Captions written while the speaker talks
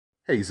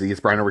Hey Z, it's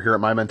Brian over here at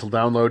My Mental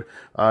Download.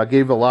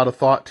 Gave a lot of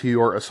thought to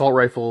your assault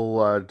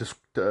rifle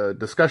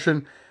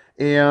discussion,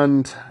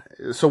 and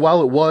so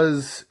while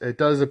it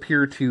does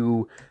appear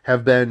to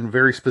have been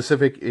very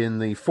specific in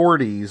the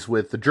 40s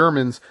with the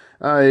Germans,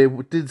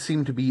 it did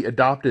seem to be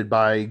adopted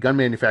by gun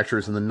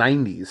manufacturers in the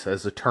 90s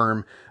as a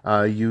term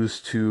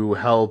used to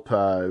help,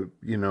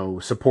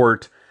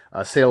 support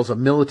sales of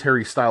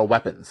military-style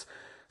weapons.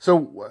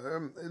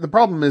 So the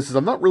problem is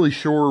I'm not really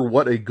sure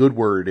what a good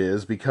word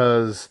is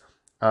because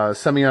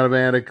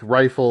semi-automatic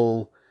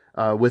rifle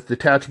with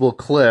detachable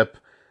clip,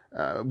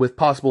 with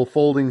possible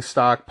folding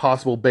stock,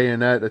 possible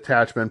bayonet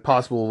attachment,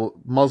 possible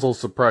muzzle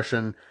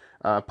suppression,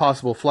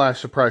 possible flash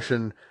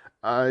suppression,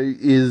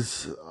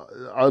 is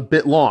a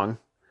bit long.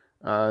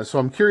 So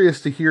I'm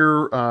curious to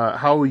hear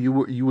how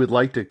you would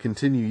like to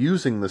continue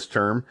using this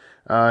term.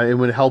 It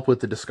would help with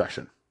the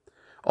discussion.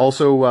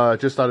 Also,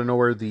 just out of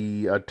nowhere,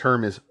 the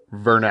term is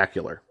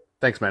vernacular.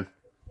 Thanks, man.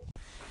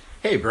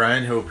 Hey,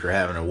 Brian. Hope you're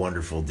having a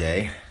wonderful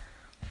day.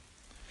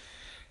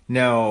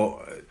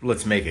 Now,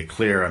 let's make it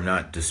clear, I'm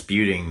not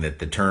disputing that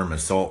the term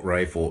assault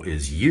rifle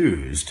is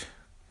used.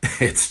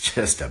 It's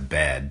just a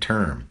bad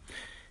term.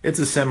 It's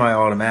a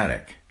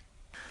semi-automatic.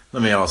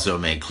 Let me also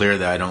make clear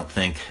that I don't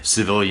think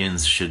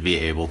civilians should be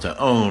able to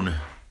own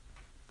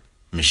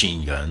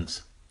machine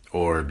guns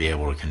or be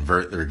able to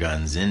convert their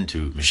guns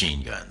into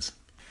machine guns.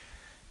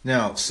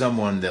 Now,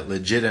 someone that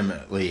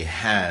legitimately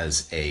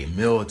has a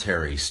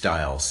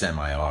military-style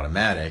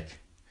semi-automatic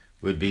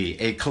would be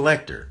a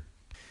collector.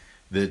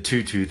 The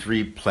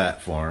 223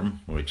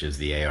 platform, which is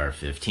the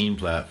AR-15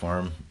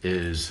 platform,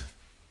 is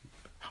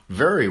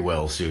very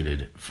well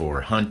suited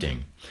for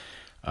hunting.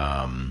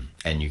 And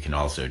you can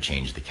also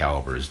change the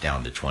calibers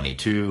down to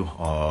 22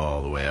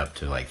 all the way up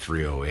to like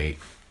 308.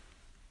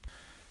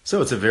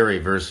 So it's a very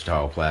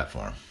versatile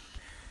platform.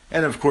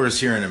 And of course,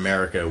 here in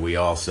America, we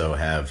also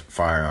have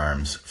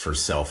firearms for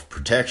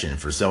self-protection,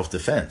 for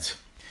self-defense.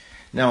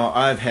 Now,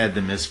 I've had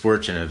the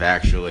misfortune of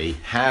actually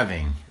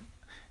having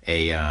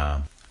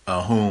a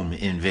home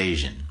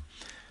invasion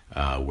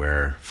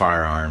where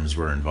firearms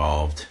were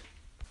involved,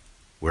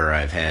 where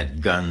I've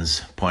had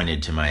guns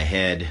pointed to my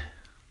head.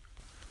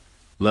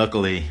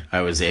 Luckily, I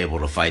was able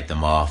to fight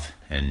them off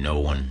and no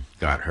one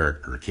got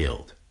hurt or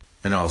killed.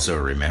 And also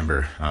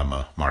remember, I'm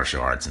a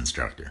martial arts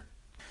instructor.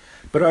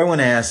 But I want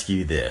to ask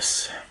you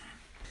this.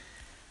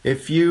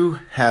 If you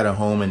had a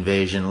home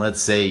invasion, let's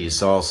say you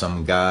saw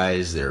some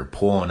guys, they're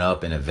pulling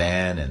up in a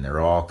van and they're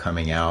all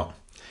coming out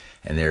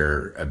and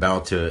they're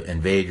about to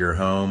invade your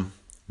home,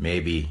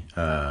 maybe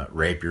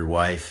rape your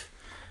wife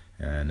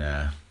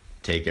and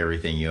take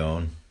everything you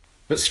own.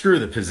 But screw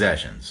the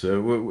possessions. So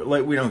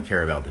we don't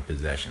care about the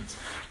possessions.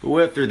 But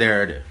what if they're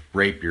there to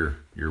rape your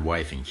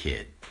wife and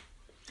kid?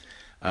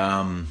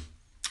 How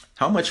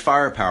much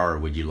firepower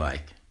would you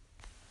like?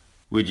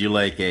 Would you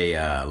like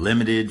a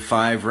limited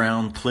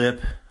 5-round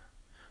clip?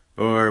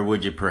 Or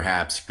would you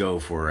perhaps go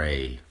for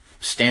a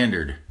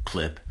standard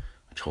clip,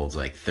 which holds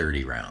like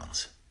 30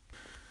 rounds?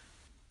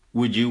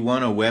 Would you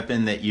want a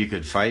weapon that you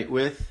could fight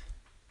with?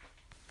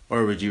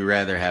 Or would you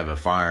rather have a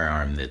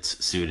firearm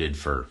that's suited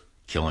for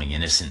killing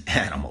innocent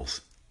animals?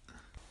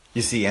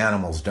 You see,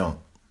 animals don't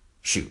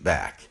shoot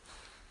back.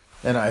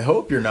 And I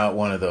hope you're not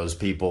one of those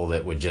people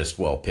that would just,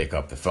 pick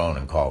up the phone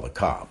and call the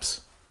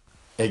cops.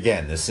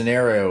 Again, the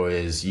scenario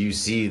is you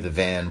see the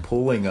van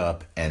pulling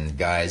up and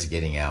guys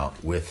getting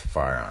out with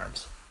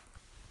firearms.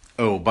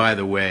 Oh, by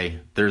the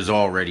way, there's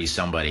already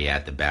somebody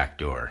at the back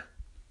door.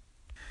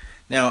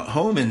 Now,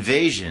 home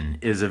invasion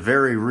is a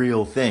very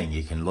real thing.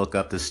 You can look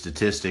up the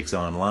statistics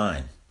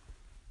online.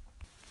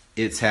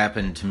 It's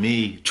happened to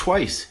me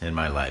twice in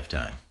my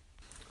lifetime.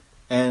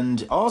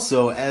 And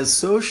also, as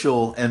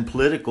social and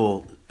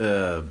political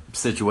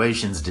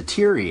situations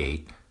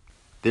deteriorate,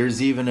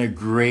 there's even a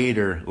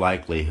greater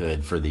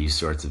likelihood for these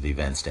sorts of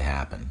events to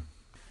happen.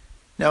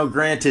 Now,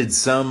 granted,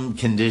 some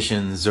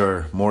conditions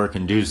are more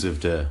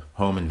conducive to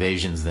home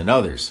invasions than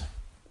others,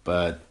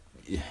 but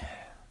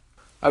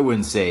I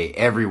wouldn't say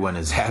everyone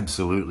is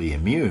absolutely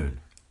immune.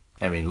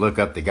 I mean, look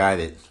up the guy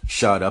that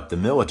shot up the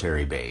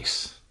military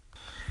base.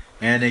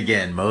 And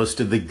again, most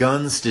of the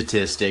gun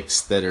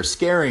statistics that are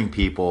scaring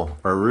people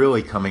are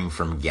really coming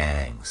from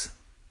gangs.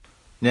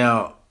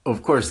 Now,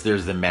 of course,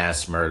 there's the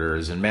mass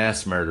murderers, and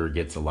mass murder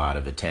gets a lot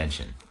of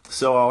attention.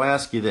 So I'll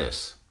ask you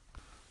this.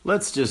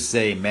 Let's just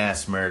say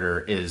mass murder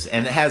is,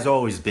 and it has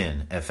always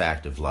been, a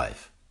fact of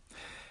life.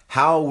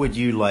 How would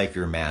you like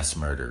your mass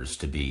murders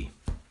to be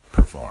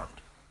performed?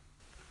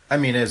 I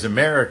mean, as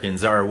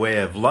Americans, our way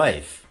of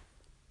life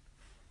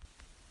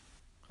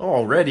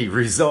already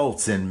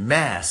results in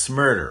mass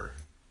murder.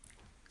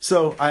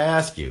 So I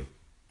ask you,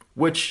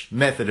 which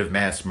method of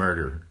mass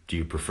murder do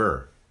you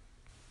prefer?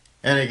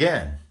 And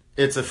again,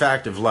 it's a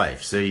fact of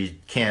life, so you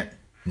can't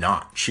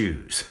not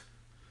choose.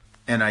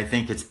 And I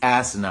think it's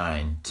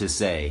asinine to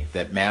say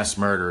that mass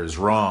murder is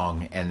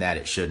wrong and that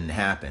it shouldn't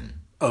happen.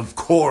 Of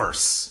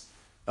course.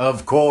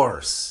 Of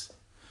course.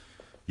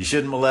 You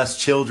shouldn't molest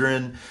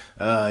children.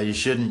 You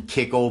shouldn't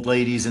kick old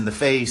ladies in the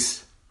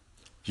face.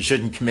 You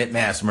shouldn't commit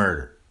mass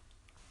murder.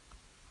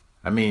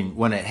 I mean,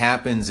 when it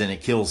happens and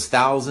it kills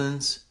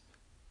thousands,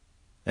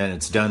 and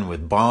it's done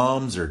with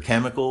bombs or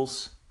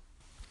chemicals,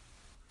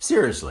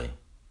 seriously,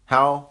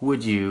 how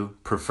would you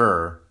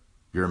prefer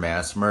your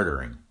mass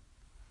murdering?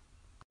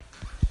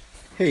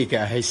 Hey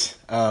guys,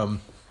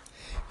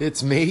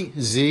 it's me,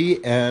 Z,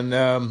 and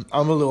I'm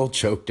a little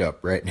choked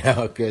up right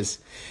now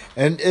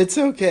and it's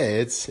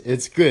okay,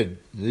 it's good.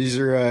 These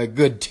are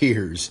good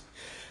tears.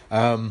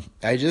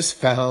 I just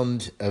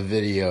found a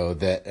video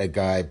that a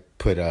guy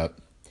put up,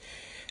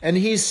 and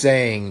he's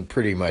saying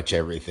pretty much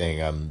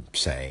everything I'm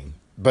saying,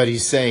 but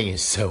he's saying it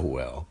so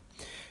well,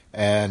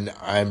 and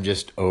I'm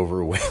just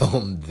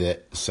overwhelmed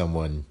that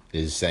someone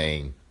is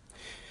saying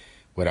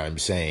what I'm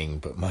saying,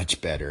 but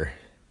much better.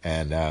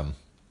 And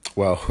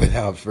well,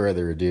 without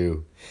further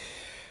ado,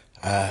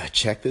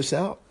 check this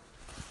out.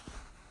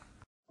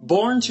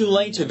 Born too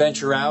late to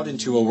venture out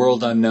into a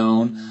world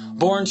unknown,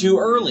 born too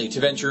early to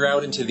venture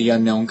out into the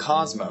unknown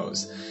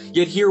cosmos.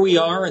 Yet here we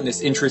are in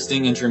this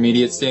interesting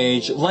intermediate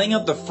stage, laying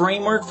out the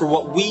framework for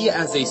what we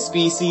as a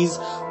species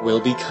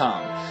will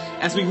become,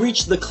 as we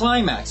reach the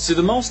climax to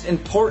the most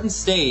important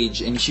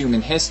stage in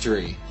human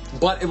history.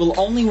 But it will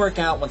only work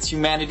out once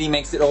humanity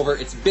makes it over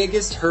its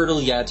biggest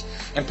hurdle yet,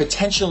 and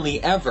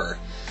potentially ever,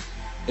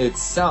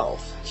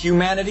 itself.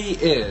 Humanity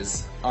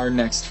is our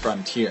next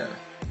frontier.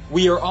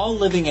 We are all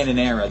living in an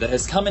era that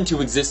has come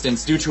into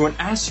existence due to an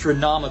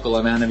astronomical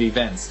amount of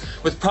events,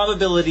 with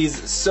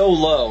probabilities so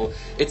low,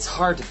 it's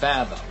hard to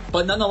fathom.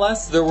 But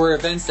nonetheless, there were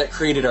events that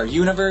created our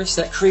universe,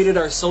 that created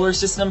our solar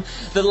system,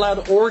 that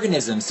allowed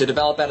organisms to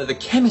develop out of the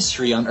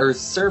chemistry on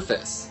Earth's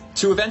surface,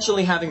 to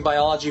eventually having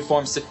biology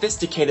form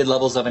sophisticated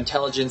levels of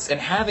intelligence, and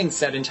having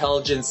said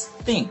intelligence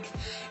think,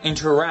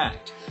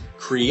 interact,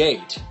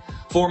 create,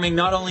 forming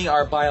not only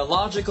our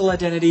biological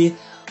identity,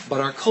 but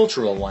our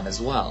cultural one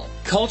as well.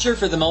 Culture,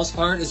 for the most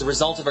part, is a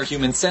result of our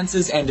human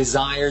senses and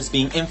desires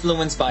being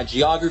influenced by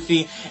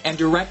geography and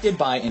directed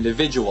by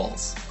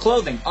individuals.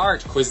 Clothing,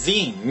 art,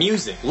 cuisine,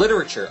 music,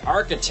 literature,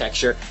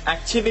 architecture,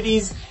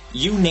 activities,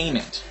 you name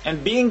it.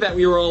 And being that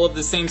we were all of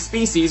the same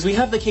species, we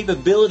have the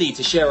capability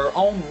to share our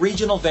own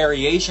regional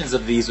variations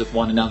of these with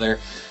one another.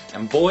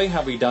 And boy,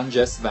 have we done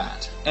just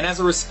that. And as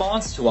a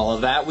response to all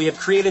of that, we have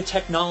created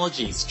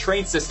technologies,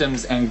 trade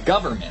systems, and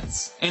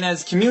governments. And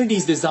as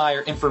communities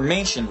desire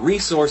information,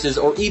 resources,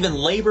 or even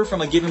labor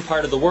from a given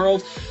part of the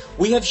world,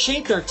 we have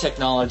shaped our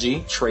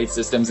technology, trade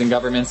systems, and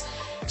governments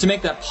to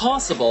make that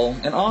possible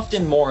and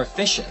often more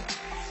efficient.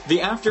 The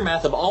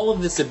aftermath of all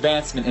of this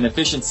advancement in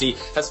efficiency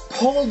has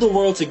pulled the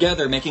world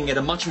together, making it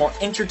a much more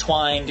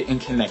intertwined and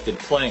connected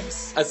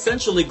place,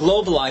 essentially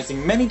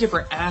globalizing many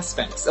different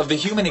aspects of the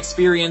human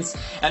experience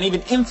and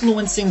even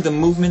influencing the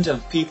movement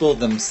of people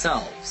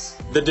themselves.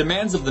 The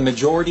demands of the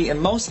majority and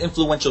most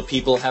influential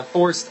people have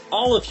forced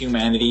all of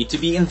humanity to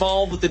be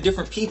involved with the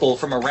different people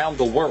from around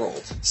the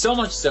world. So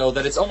much so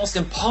that it's almost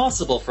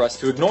impossible for us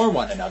to ignore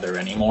one another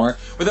anymore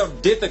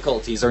without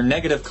difficulties or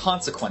negative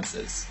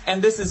consequences.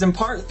 And this is in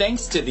part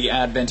thanks to the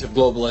advent of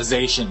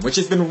globalization, which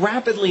has been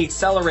rapidly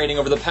accelerating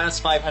over the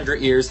past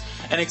 500 years,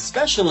 and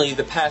especially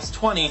the past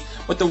 20,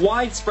 with the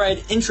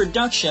widespread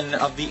introduction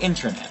of the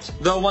internet.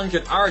 Though one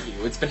could argue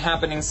it's been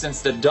happening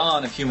since the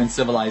dawn of human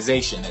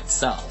civilization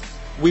itself.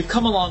 We've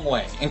come a long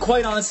way, and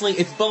quite honestly,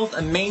 it's both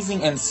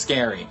amazing and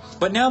scary.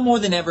 But now more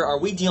than ever are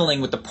we dealing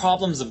with the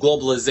problems of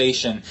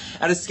globalization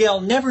at a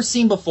scale never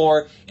seen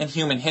before in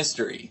human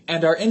history.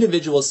 And our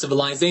individual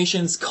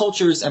civilizations,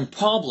 cultures, and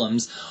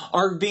problems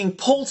are being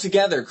pulled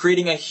together,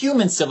 creating a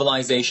human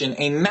civilization,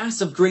 a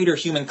massive greater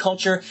human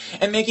culture,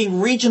 and making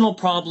regional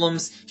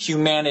problems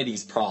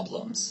humanity's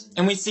problems.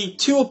 And we see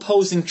two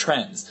opposing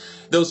trends,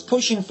 those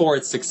pushing for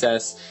its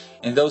success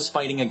and those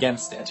fighting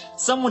against it.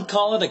 Some would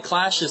call it a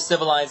clash of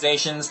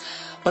civilizations,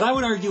 but I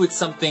would argue it's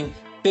something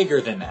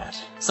bigger than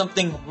that,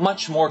 something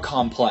much more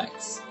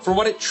complex. For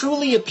what it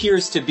truly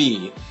appears to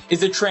be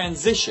is a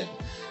transition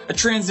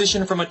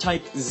from a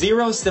Type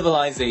 0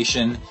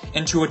 civilization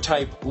into a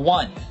Type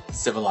 1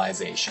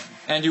 civilization.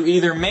 And you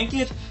either make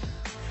it,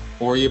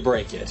 or you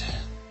break it.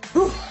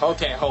 Whew,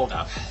 okay, hold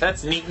up.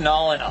 That's neat and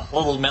all and a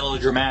little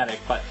melodramatic,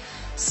 but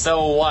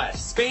so what?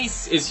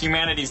 Space is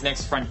humanity's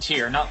next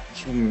frontier, not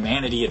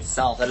humanity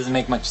itself. That doesn't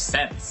make much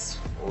sense,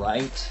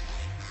 right?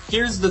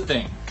 Here's the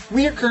thing.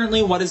 We are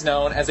currently what is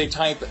known as a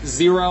Type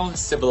 0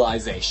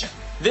 civilization.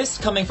 This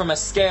coming from a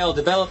scale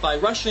developed by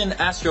Russian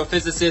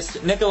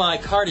astrophysicist Nikolai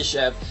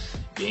Kardashev,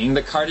 being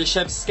the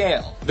Kardashev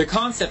scale. The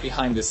concept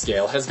behind this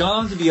scale has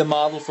gone on to be a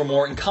model for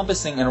more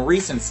encompassing and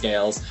recent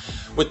scales,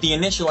 with the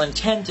initial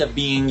intent of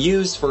being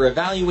used for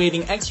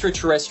evaluating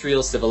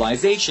extraterrestrial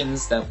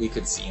civilizations that we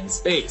could see in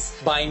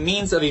space, by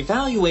means of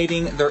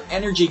evaluating their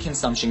energy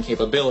consumption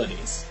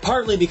capabilities.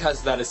 Partly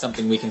because that is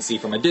something we can see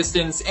from a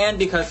distance, and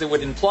because it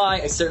would imply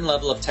a certain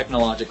level of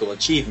technological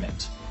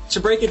achievement. To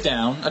break it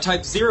down, a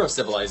Type 0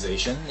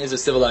 civilization is a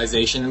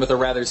civilization with a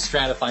rather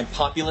stratified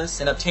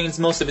populace and obtains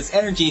most of its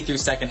energy through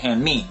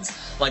secondhand means,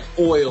 like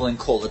oil and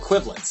coal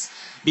equivalents,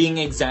 being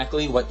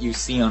exactly what you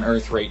see on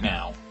Earth right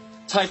now.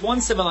 Type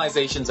 1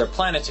 civilizations are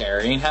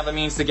planetary and have a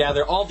means to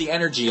gather all the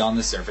energy on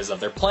the surface of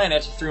their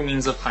planet through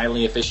means of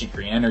highly efficient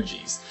green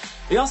energies.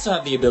 They also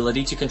have the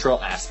ability to control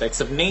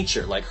aspects of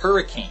nature like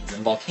hurricanes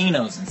and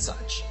volcanoes and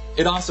such.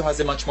 It also has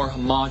a much more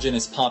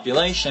homogeneous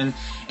population,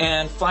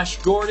 and Flash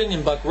Gordon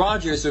and Buck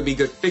Rogers would be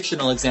good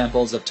fictional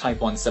examples of Type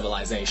 1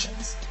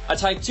 civilizations. A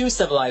Type 2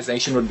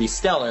 civilization would be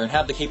stellar and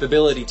have the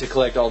capability to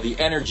collect all the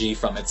energy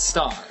from its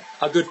star.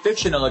 A good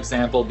fictional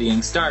example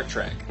being Star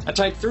Trek. A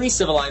Type 3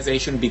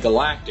 civilization would be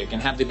galactic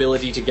and have the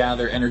ability to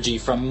gather energy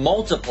from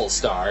multiple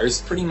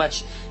stars, pretty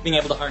much being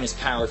able to harness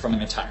power from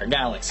an entire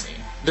galaxy.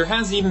 There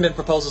has even been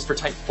proposals for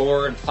Type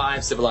 4 and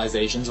 5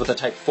 civilizations, with a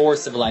Type 4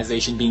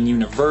 civilization being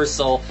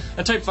universal,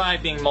 a Type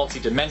 5 being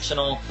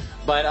multi-dimensional,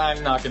 but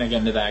I'm not going to get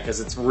into that because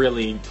it's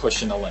really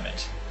pushing the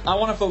limit. I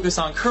want to focus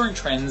on current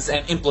trends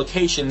and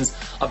implications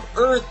of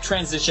Earth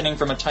transitioning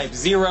from a Type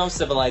 0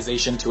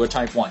 civilization to a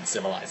Type 1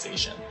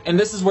 civilization. And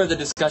this is where the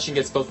discussion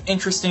gets both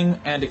interesting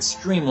and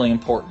extremely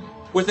important.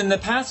 Within the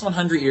past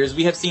 100 years,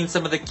 we have seen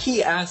some of the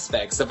key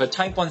aspects of a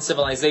Type 1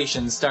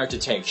 civilization start to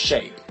take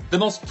shape. The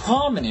most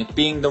prominent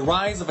being the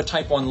rise of a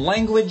Type 1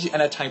 language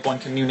and a Type 1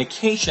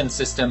 communication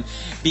system,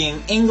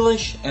 being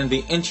English and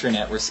the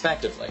internet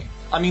respectively.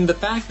 I mean, the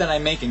fact that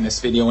I'm making this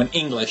video in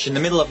English in the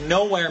middle of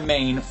nowhere,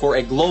 Maine, for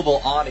a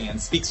global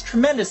audience speaks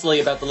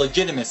tremendously about the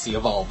legitimacy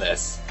of all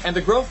this, and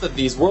the growth of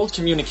these world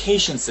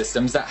communication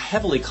systems that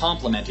heavily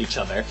complement each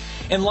other.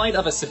 In light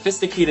of a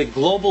sophisticated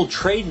global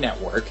trade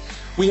network,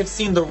 we have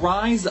seen the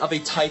rise of a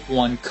Type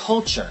 1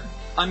 culture.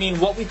 I mean,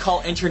 what we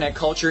call internet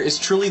culture is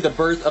truly the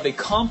birth of a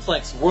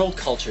complex world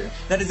culture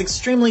that is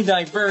extremely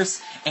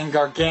diverse and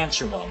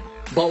gargantuan.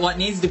 But what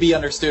needs to be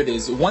understood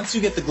is, once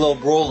you get the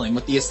globe rolling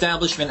with the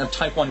establishment of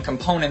Type 1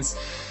 components,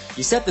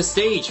 you set the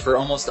stage for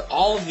almost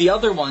all of the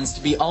other ones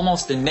to be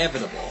almost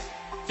inevitable.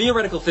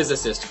 Theoretical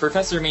physicist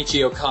Professor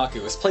Michio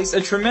Kaku has placed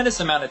a tremendous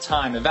amount of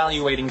time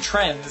evaluating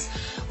trends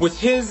with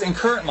his and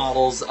current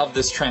models of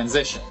this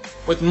transition,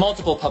 with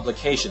multiple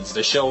publications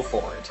to show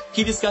for it.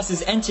 He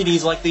discusses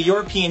entities like the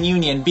European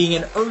Union being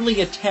an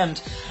early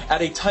attempt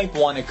at a Type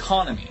 1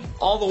 economy,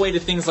 all the way to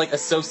things like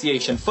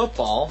association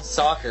football,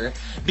 soccer,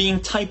 being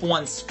Type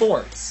 1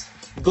 sports.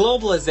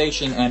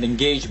 Globalization and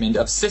engagement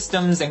of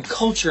systems and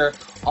culture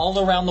all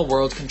around the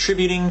world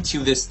contributing to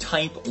this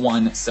Type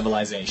 1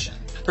 civilization.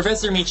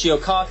 Professor Michio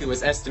Kaku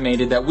has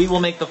estimated that we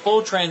will make the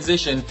full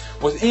transition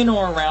within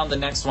or around the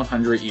next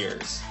 100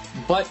 years.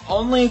 But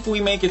only if we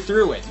make it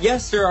through it.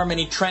 Yes, there are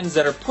many trends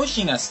that are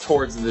pushing us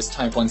towards this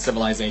Type 1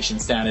 civilization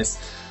status,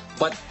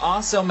 but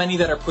also many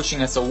that are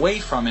pushing us away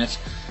from it,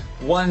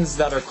 ones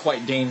that are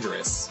quite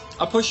dangerous.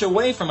 A push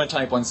away from a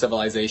Type 1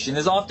 civilization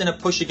is often a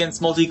push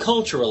against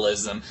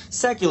multiculturalism,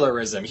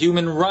 secularism,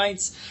 human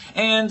rights,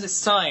 and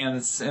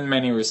science in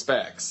many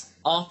respects,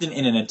 often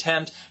in an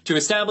attempt to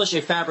establish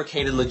a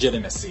fabricated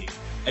legitimacy.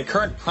 A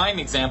current prime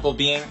example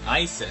being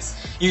ISIS,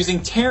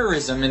 using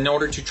terrorism in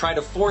order to try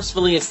to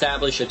forcefully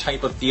establish a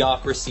type of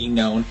theocracy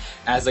known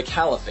as a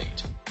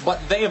caliphate.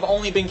 But they have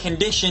only been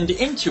conditioned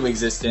into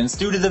existence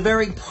due to the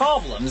very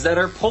problems that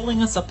are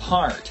pulling us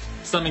apart.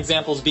 Some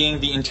examples being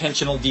the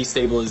intentional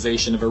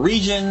destabilization of a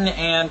region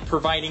and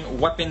providing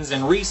weapons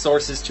and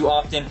resources to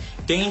often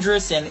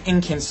dangerous and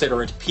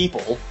inconsiderate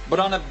people. But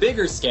on a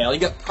bigger scale, you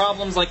got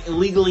problems like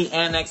illegally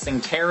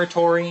annexing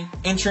territory,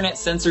 internet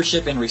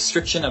censorship and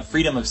restriction of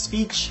freedom of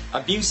speech,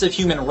 abuse of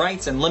human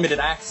rights and limited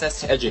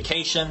access to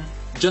education,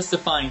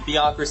 justifying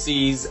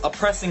theocracies,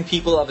 oppressing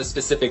people of a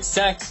specific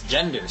sex,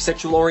 gender,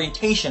 sexual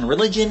orientation,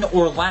 religion,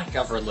 or lack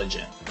of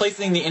religion,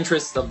 placing the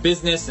interests of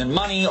business and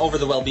money over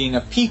the well-being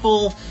of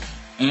people,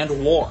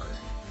 and war.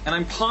 And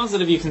I'm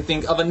positive you can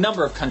think of a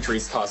number of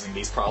countries causing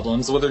these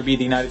problems, whether it be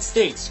the United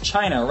States,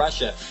 China,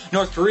 Russia,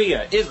 North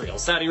Korea, Israel,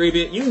 Saudi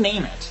Arabia, you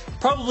name it.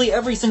 Probably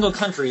every single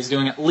country is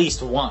doing at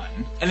least one.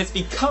 And it's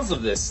because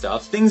of this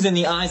stuff, things in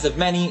the eyes of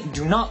many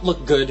do not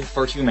look good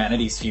for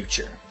humanity's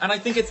future. And I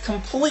think it's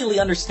completely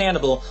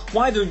understandable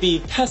why there would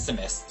be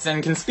pessimists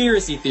and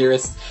conspiracy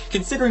theorists,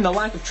 considering the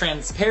lack of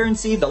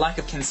transparency, the lack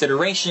of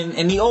consideration,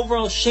 and the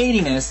overall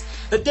shadiness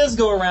that does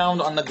go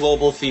around on the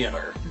global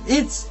theater.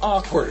 It's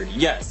awkward,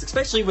 yes,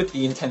 especially with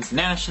the intense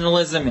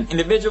nationalism and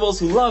individuals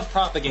who love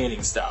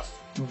propagating stuff.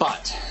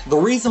 But the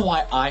reason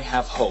why I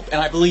have hope,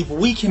 and I believe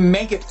we can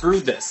make it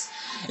through this,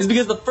 is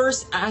because the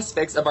first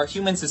aspects of our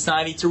human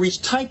society to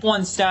reach Type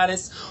 1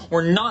 status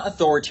were not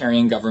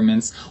authoritarian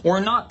governments,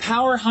 were not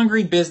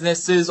power-hungry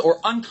businesses, or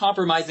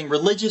uncompromising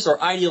religious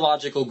or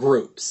ideological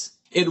groups.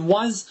 It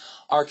was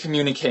our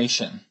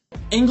communication.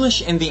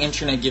 English and the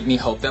internet give me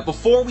hope that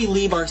before we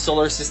leave our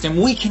solar system,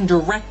 we can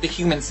direct the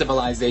human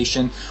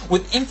civilization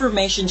with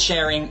information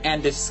sharing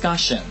and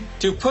discussion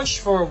to push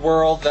for a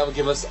world that will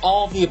give us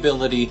all the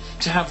ability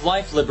to have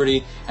life,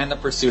 liberty, and the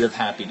pursuit of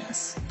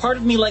happiness. Part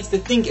of me likes to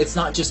think it's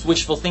not just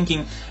wishful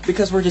thinking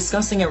because we're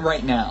discussing it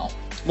right now.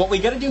 What we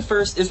gotta do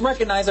first is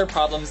recognize our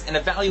problems and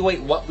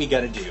evaluate what we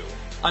gotta do.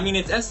 I mean,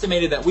 it's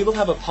estimated that we will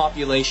have a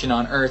population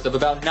on Earth of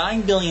about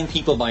 9 billion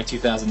people by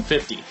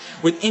 2050,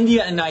 with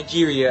India and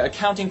Nigeria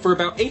accounting for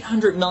about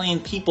 800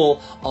 million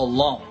people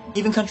alone.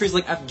 Even countries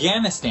like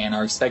Afghanistan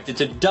are expected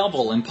to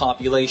double in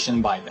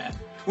population by then.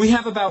 We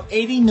have about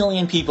 80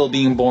 million people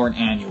being born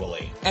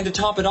annually. And to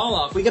top it all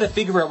off, we gotta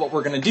figure out what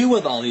we're gonna do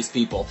with all these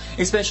people,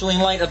 especially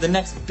in light of the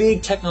next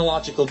big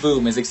technological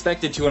boom is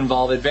expected to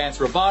involve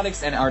advanced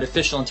robotics and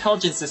artificial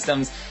intelligence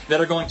systems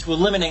that are going to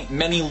eliminate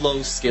many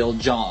low-skilled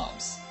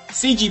jobs.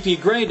 CGP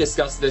Grey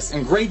discussed this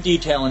in great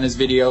detail in his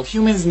video,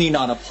 Humans Need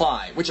Not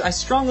Apply, which I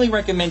strongly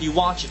recommend you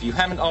watch if you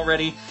haven't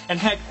already, and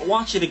heck,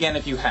 watch it again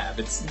if you have,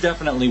 it's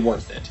definitely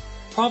worth it.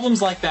 Problems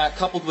like that,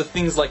 coupled with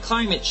things like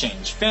climate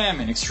change,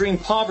 famine, extreme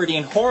poverty,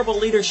 and horrible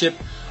leadership,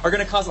 are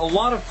going to cause a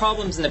lot of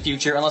problems in the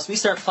future unless we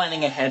start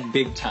planning ahead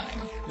big time.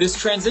 This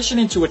transition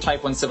into a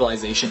Type 1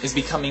 civilization is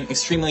becoming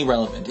extremely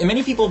relevant, and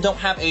many people don't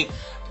have a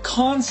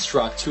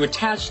construct to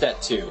attach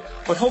that to,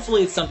 but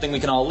hopefully it's something we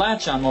can all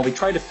latch on while we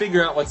try to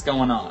figure out what's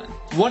going on.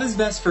 What is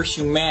best for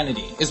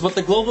humanity is what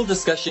the global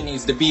discussion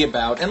needs to be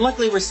about, and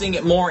luckily we're seeing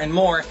it more and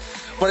more,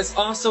 but it's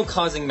also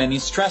causing many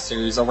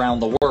stressors around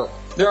the world.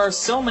 There are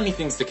so many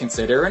things to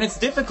consider, and it's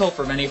difficult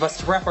for many of us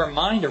to wrap our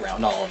mind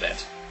around all of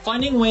it.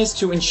 Finding ways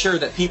to ensure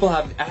that people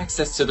have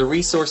access to the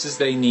resources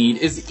they need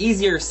is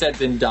easier said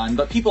than done,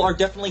 but people are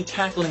definitely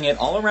tackling it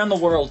all around the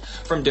world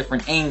from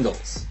different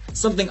angles.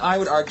 Something I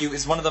would argue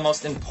is one of the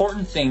most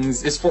important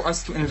things is for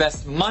us to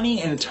invest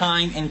money and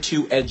time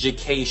into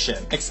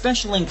education,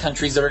 especially in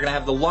countries that are going to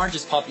have the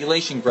largest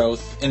population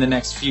growth in the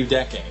next few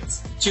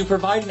decades. To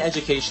provide an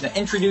education that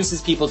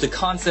introduces people to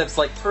concepts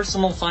like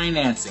personal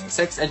financing,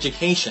 sex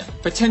education,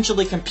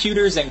 potentially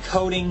computers and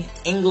coding,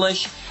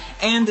 English,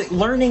 and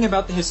learning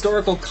about the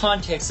historical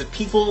context of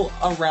people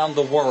around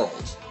the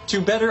world,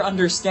 to better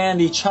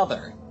understand each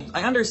other.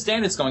 I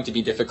understand it's going to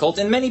be difficult,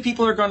 and many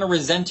people are going to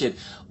resent it,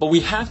 but we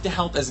have to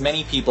help as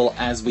many people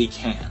as we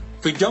can.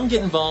 If we don't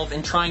get involved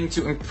in trying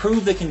to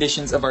improve the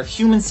conditions of our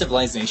human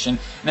civilization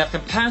and have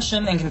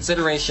compassion and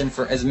consideration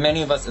for as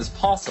many of us as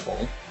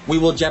possible, we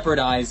will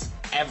jeopardize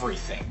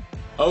everything.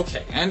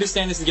 Okay, I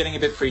understand this is getting a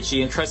bit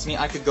preachy, and trust me,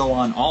 I could go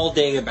on all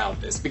day about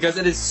this, because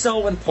it is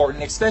so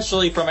important,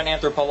 especially from an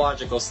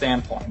anthropological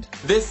standpoint.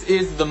 This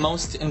is the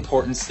most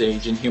important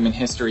stage in human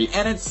history,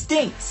 and it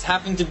stinks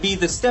having to be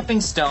the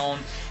stepping stone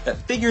that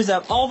figures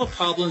out all the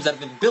problems that have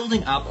been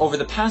building up over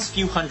the past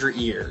few hundred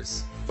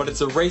years. But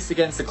it's a race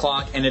against the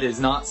clock, and it is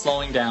not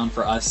slowing down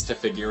for us to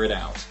figure it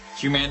out.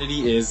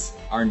 Humanity is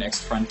our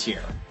next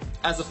frontier.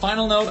 As a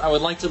final note, I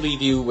would like to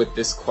leave you with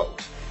this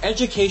quote.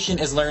 Education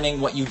is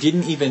learning what you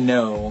didn't even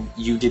know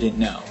you didn't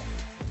know.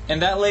 And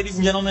that, ladies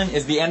and gentlemen,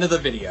 is the end of the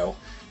video.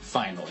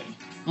 Finally.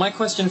 My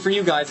question for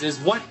you guys is,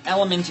 what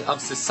element of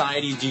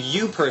society do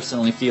you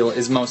personally feel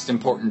is most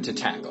important to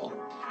tackle?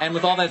 And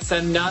with all that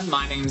said and done,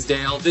 my name's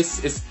Dale,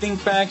 this is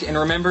ThinkFact, and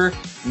remember,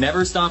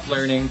 never stop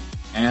learning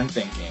and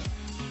thinking.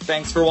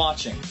 Thanks for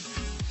watching.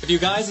 If you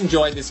guys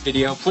enjoyed this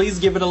video, please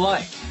give it a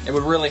like. It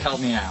would really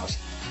help me out.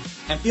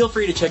 And feel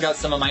free to check out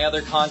some of my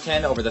other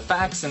content over the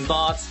facts and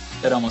thoughts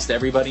that almost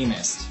everybody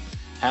missed.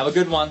 Have a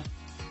good one.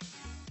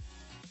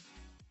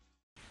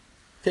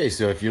 Okay,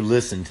 so if you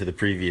listened to the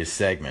previous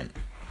segment,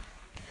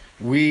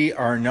 we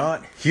are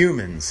not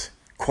humans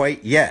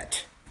quite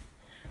yet.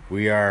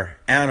 We are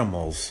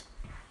animals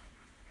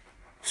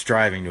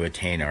striving to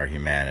attain our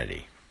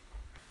humanity.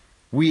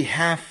 We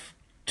have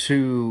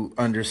to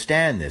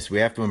understand this. We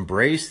have to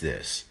embrace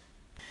this.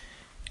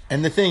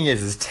 And the thing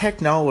is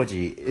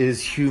technology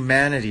is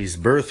humanity's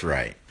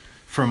birthright.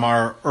 From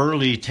our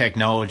early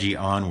technology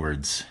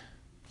onwards,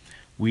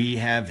 we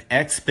have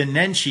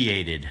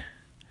exponentiated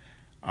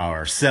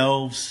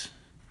ourselves,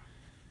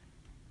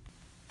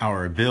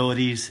 our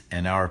abilities,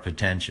 and our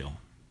potential.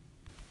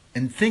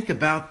 And think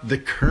about the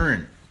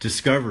current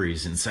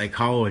discoveries in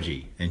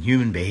psychology and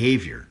human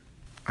behavior.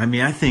 I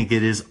mean, I think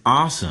it is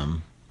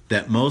awesome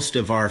that most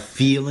of our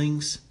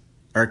feelings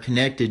are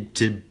connected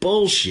to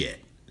bullshit.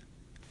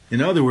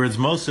 In other words,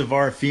 most of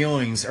our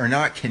feelings are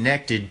not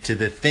connected to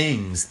the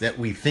things that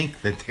we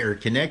think that they're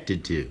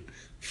connected to.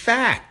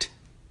 Fact.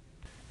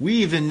 We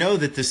even know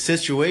that the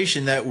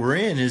situation that we're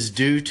in is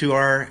due to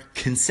our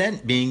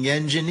consent being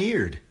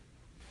engineered.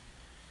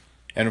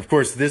 And of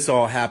course, this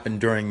all happened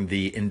during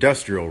the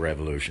Industrial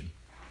Revolution.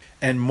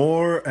 And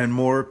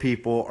more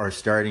people are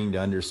starting to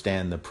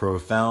understand the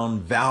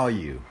profound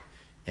value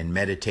in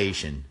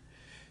meditation,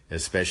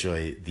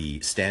 especially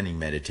the standing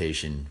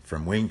meditation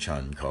from Wing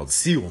Chun called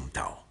Siwum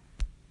Tao.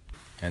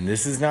 And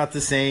this is not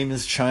the same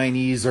as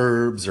Chinese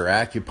herbs or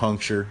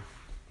acupuncture.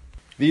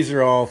 These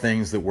are all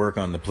things that work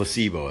on the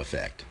placebo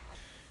effect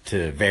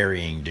to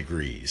varying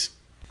degrees.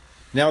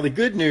 Now, the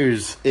good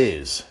news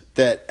is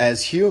that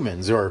as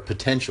humans, or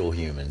potential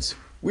humans,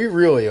 we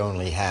really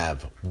only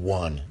have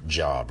one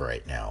job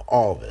right now.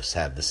 All of us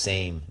have the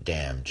same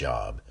damn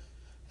job,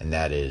 and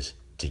that is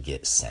to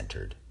get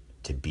centered,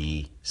 to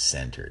be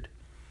centered.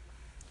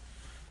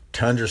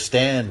 To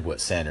understand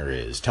what center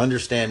is, to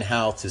understand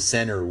how to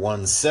center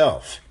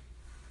oneself,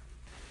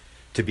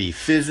 to be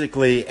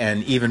physically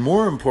and even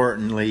more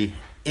importantly,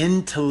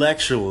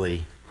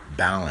 intellectually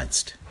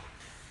balanced.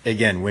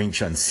 Again, Wing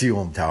Chun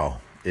Siwam Tao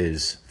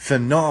is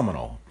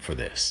phenomenal for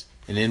this.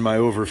 And in my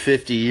over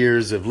 50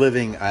 years of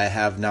living, I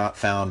have not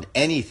found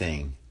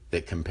anything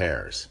that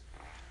compares.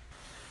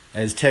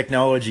 As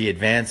technology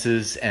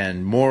advances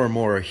and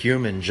more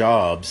human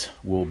jobs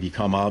will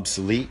become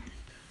obsolete,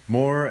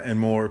 more and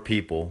more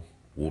people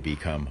will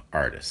become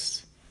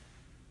artists.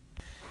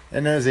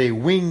 And as a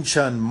Wing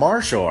Chun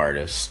martial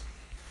artist,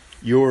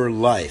 your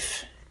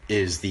life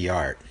is the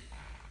art.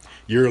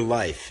 Your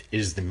life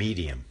is the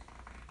medium.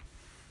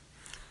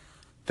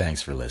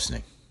 Thanks for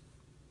listening.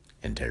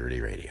 Integrity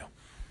Radio.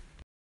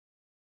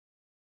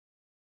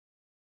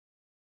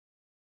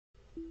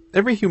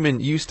 Every human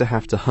used to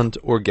have to hunt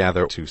or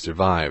gather to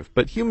survive,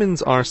 but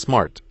humans are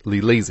smartly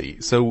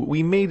lazy, so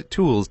we made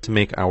tools to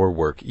make our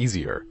work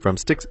easier. From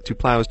sticks to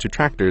plows to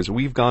tractors,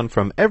 we've gone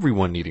from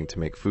everyone needing to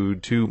make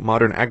food to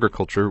modern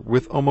agriculture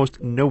with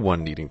almost no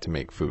one needing to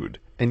make food.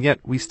 And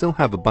yet we still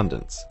have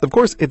abundance. Of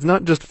course, it's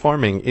not just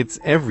farming, it's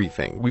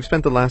everything. We've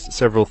spent the last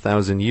several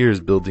thousand years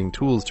building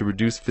tools to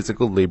reduce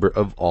physical labor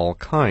of all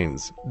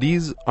kinds.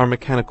 These are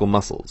mechanical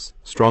muscles,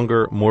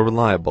 stronger, more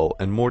reliable,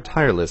 and more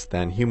tireless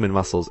than human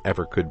muscles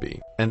ever could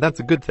be. And that's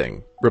a good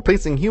thing.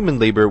 Replacing human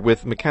labor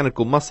with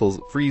mechanical muscles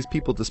frees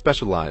people to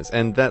specialize,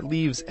 and that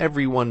leaves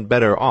everyone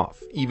better off,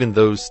 even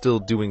those still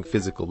doing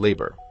physical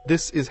labor.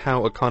 This is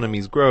how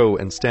economies grow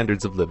and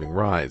standards of living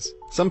rise.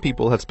 Some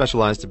people have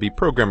specialized to be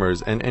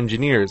programmers and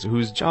engineers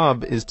whose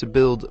job is to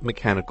build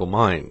mechanical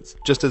minds.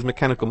 Just as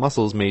mechanical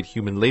muscles made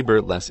human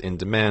labor less in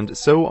demand,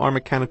 so are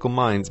mechanical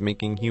minds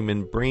making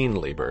human brain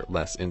labor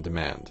less in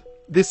demand.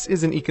 This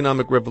is an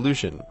economic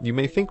revolution. You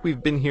may think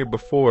we've been here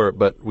before,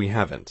 but we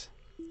haven't.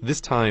 This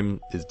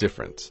time is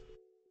different.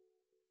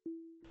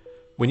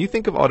 When you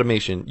think of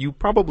automation, you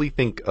probably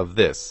think of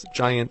this: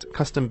 giant,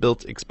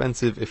 custom-built,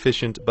 expensive,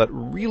 efficient, but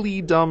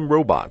really dumb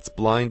robots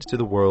blind to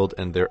the world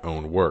and their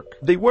own work.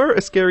 They were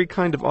a scary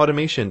kind of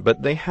automation,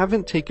 but they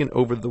haven't taken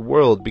over the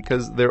world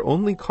because they're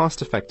only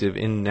cost-effective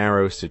in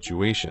narrow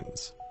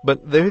situations.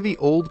 But they're the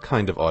old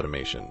kind of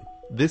automation.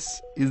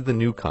 This is the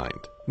new kind.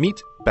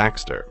 Meet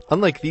Baxter.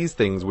 Unlike these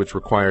things, which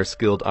require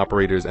skilled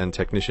operators and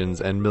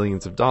technicians and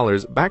millions of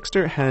dollars,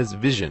 Baxter has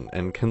vision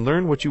and can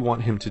learn what you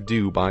want him to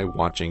do by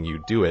watching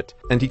you do it,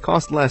 and he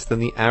costs less than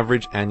the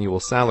average annual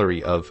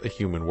salary of a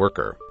human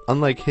worker.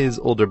 Unlike his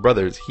older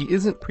brothers, he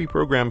isn't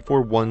pre-programmed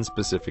for one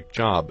specific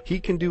job. He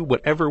can do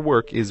whatever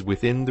work is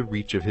within the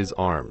reach of his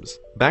arms.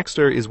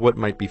 Baxter is what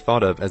might be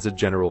thought of as a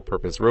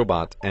general-purpose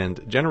robot,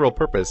 and general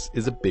purpose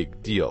is a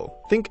big deal.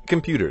 Think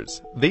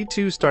computers. They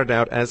too started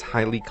out as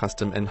highly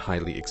custom and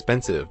highly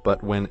expensive,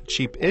 but when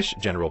cheap-ish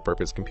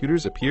general-purpose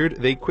computers appeared,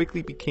 they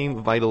quickly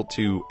became vital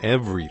to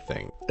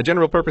everything. A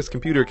general-purpose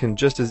computer can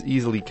just as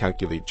easily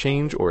calculate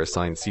change, or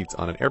assign seats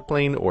on an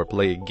airplane, or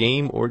play a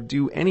game, or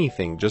do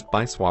anything just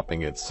by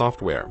swapping its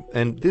software.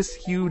 And this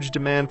huge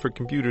demand for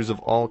computers of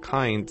all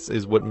kinds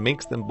is what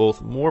makes them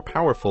both more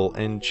powerful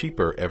and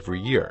cheaper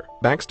every year.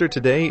 Baxter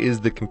today is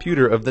the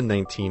computer of the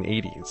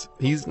 1980s.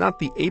 He's not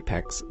the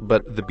apex,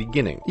 but the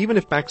beginning. Even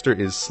if Baxter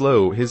is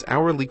slow, his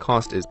hourly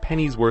cost is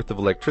pennies worth of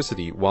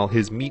electricity, while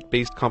his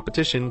meat-based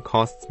competition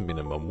costs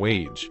minimum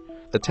wage.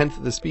 A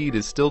tenth the speed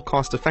is still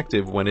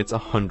cost-effective when it's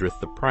 100th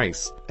the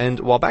price. And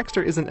while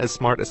Baxter isn't as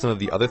smart as some of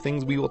the other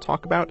things we will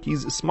talk about,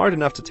 he's smart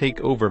enough to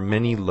take over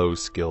many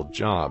low-skilled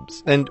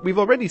jobs. And we've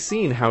already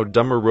seen how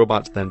dumber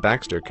robots than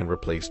Baxter can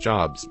replace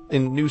jobs.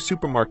 In new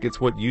supermarkets,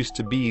 what used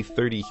to be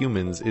 30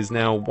 humans is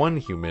now 1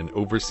 human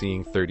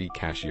overseeing 30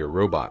 cashier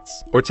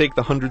robots. Or take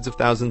the hundreds of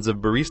thousands of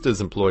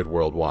baristas employed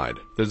worldwide.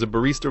 There's a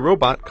barista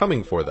robot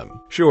coming for them.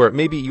 Sure,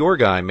 maybe your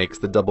guy makes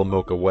the double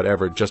mocha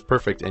whatever just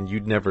perfect and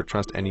you'd never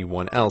trust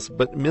anyone else,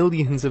 but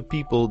millions of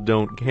people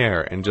don't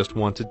care and just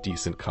want a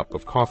decent cup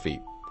of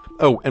coffee.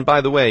 Oh, and by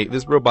the way,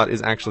 this robot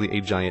is actually a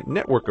giant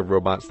network of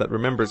robots that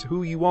remembers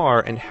who you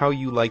are and how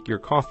you like your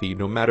coffee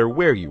no matter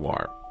where you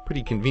are.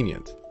 Pretty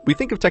convenient. We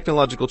think of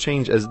technological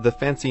change as the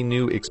fancy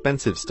new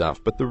expensive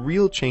stuff, but the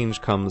real change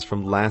comes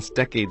from last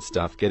decade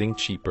stuff getting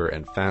cheaper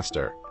and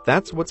faster.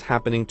 That's what's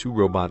happening to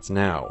robots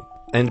now.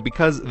 And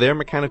because their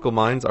mechanical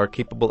minds are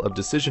capable of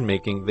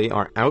decision-making, they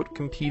are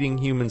out-competing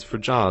humans for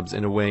jobs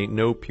in a way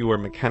no pure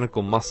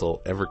mechanical muscle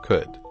ever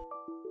could.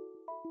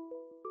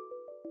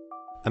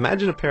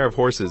 Imagine a pair of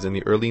horses in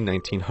the early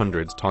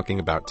 1900s talking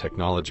about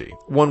technology.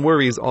 One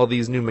worries all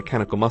these new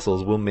mechanical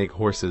muscles will make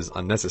horses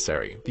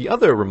unnecessary. The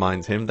other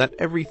reminds him that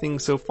everything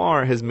so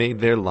far has made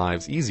their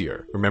lives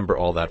easier. Remember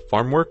all that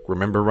farm work?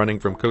 Remember running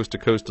from coast to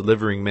coast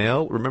delivering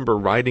mail? Remember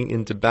riding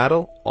into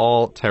battle?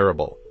 All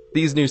terrible.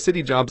 These new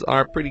city jobs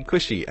are pretty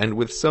cushy, and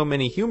with so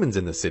many humans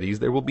in the cities,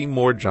 there will be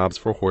more jobs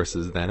for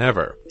horses than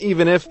ever.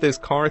 Even if this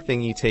car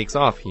thingy takes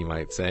off, he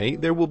might say,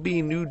 there will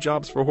be new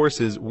jobs for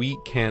horses we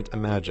can't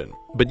imagine.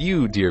 But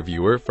you, dear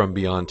viewer from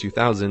Beyond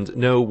 2000,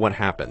 know what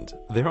happened.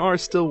 There are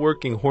still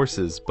working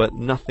horses, but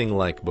nothing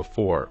like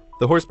before.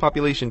 The horse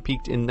population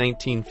peaked in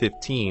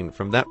 1915.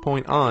 From that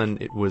point on,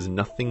 it was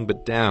nothing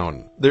but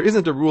down. There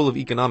isn't a rule of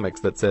economics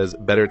that says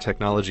better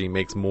technology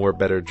makes more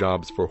better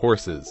jobs for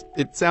horses.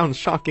 It sounds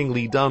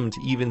shockingly dumb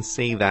to even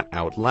say that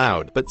out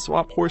loud, but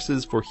swap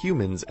horses for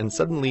humans and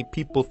suddenly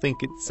people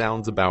think it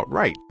sounds about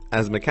right.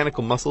 As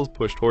mechanical muscles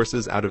pushed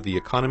horses out of the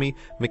economy,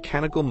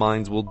 mechanical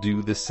minds will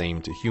do the same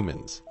to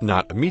humans.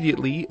 Not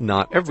immediately,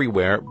 not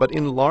everywhere, but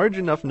in large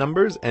enough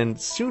numbers and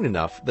soon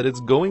enough that it's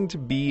going to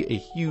be a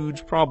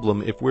huge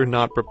problem if we're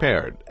not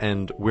prepared,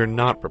 and we're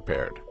not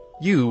prepared.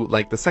 You,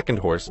 like the second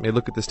horse, may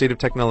look at the state of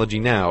technology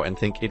now and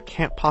think it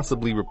can't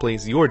possibly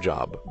replace your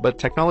job, but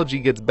technology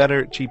gets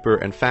better, cheaper,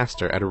 and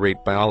faster at a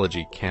rate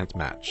biology can't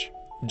match.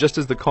 Just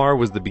as the car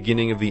was the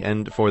beginning of the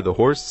end for the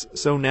horse,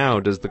 so now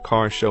does the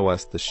car show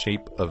us the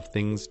shape of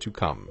things to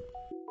come.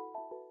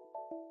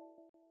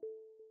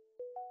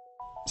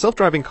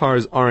 Self-driving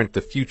cars aren't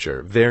the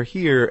future. They're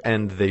here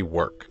and they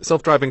work.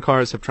 Self-driving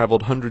cars have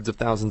traveled hundreds of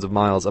thousands of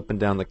miles up and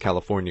down the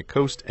California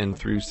coast and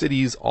through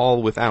cities,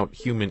 all without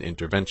human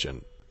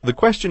intervention. The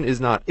question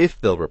is not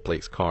if they'll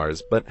replace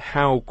cars, but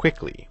how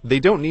quickly. They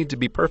don't need to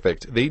be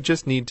perfect, they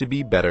just need to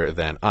be better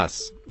than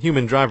us.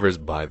 Human drivers,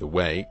 by the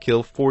way,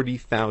 kill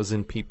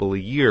 40,000 people a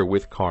year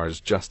with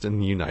cars just in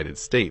the United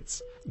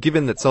States.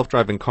 Given that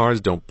self-driving cars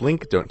don't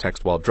blink, don't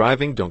text while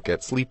driving, don't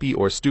get sleepy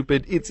or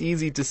stupid, it's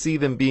easy to see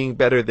them being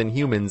better than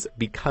humans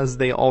because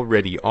they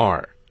already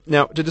are.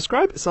 Now, to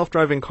describe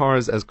self-driving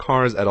cars as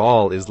cars at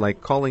all is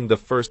like calling the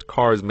first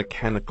cars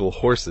mechanical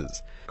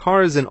horses.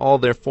 Cars in all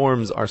their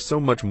forms are so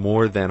much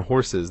more than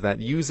horses that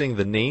using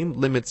the name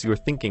limits your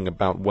thinking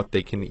about what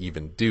they can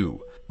even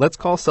do. Let's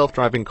call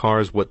self-driving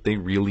cars what they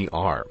really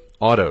are.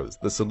 Autos,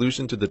 the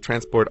solution to the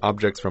transport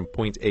objects from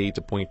point A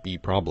to point B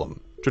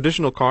problem.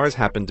 Traditional cars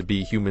happen to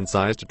be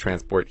human-sized to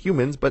transport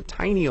humans, but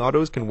tiny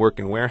autos can work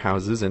in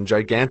warehouses and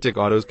gigantic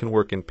autos can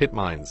work in pit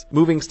mines.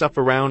 Moving stuff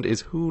around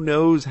is who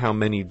knows how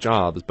many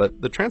jobs,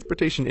 but the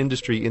transportation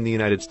industry in the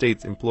United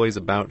States employs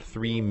about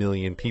 3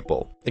 million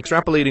people.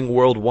 Extrapolating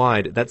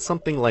worldwide, that's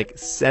something like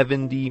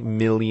 70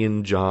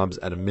 million jobs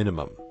at a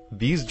minimum.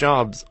 These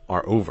jobs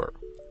are over.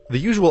 The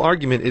usual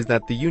argument is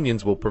that the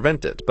unions will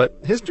prevent it, but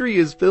history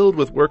is filled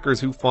with workers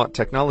who fought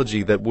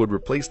technology that would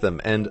replace them,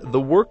 and the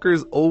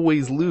workers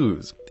always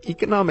lose.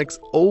 Economics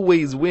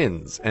always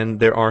wins, and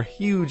there are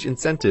huge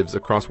incentives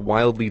across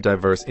wildly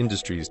diverse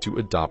industries to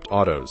adopt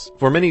autos.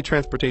 For many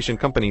transportation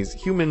companies,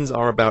 humans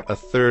are about a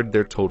third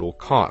their total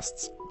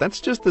costs.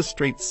 That's just the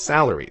straight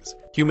salaries.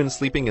 Humans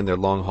sleeping in their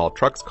long-haul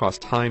trucks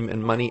cost time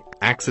and money,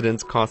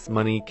 accidents cost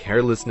money,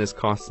 carelessness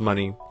costs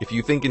money. If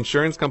you think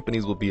insurance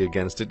companies will be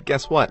against it,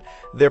 guess what?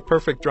 Their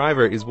perfect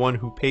driver is one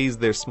who pays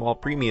their small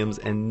premiums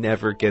and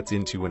never gets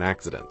into an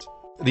accident.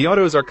 The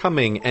autos are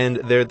coming, and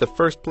they're the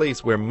first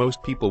place where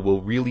most people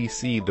will really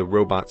see the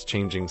robots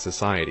changing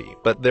society.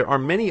 But there are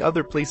many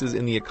other places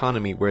in the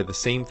economy where the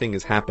same thing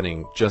is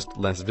happening, just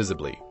less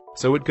visibly.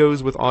 So it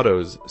goes with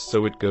autos,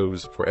 so it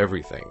goes for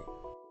everything.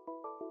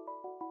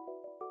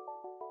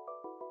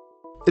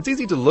 It's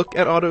easy to look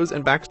at autos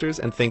and Baxters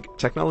and think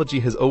technology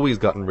has always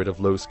gotten rid of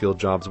low-skilled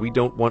jobs we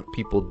don't want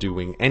people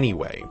doing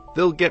anyway.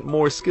 They'll get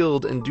more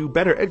skilled and do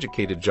better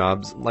educated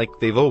jobs like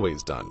they've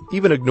always done.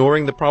 Even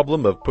ignoring the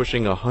problem of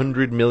pushing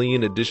 100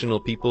 million additional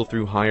people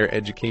through higher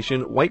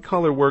education,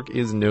 white-collar work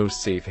is no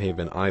safe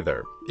haven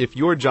either. If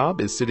your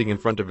job is sitting in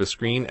front of a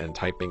screen and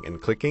typing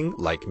and clicking,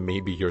 like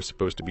maybe you're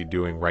supposed to be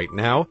doing right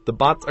now, the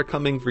bots are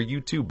coming for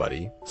you too,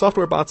 buddy.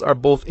 Software bots are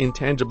both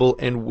intangible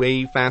and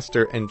way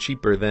faster and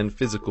cheaper than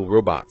physical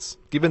robots.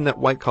 Given that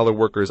white-collar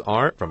workers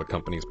are, from a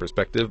company's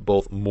perspective,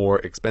 both more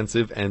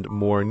expensive and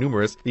more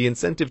numerous, the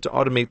incentive to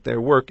automate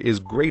their work is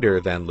greater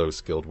than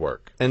low-skilled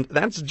work. And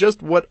that's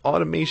just what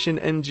automation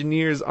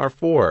engineers are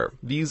for.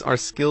 These are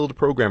skilled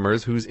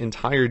programmers whose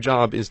entire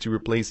job is to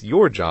replace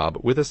your job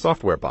with a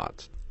software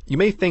bot. You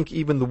may think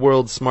even the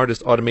world's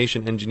smartest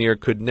automation engineer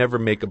could never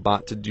make a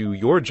bot to do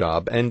your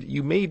job, and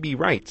you may be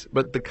right,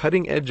 but the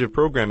cutting edge of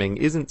programming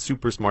isn't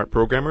super smart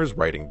programmers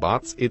writing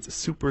bots, it's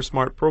super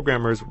smart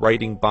programmers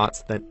writing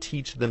bots that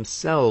teach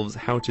themselves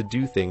how to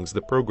do things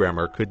the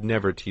programmer could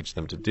never teach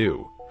them to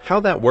do.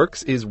 How that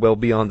works is well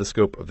beyond the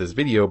scope of this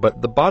video,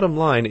 but the bottom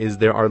line is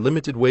there are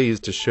limited ways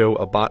to show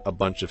a bot a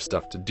bunch of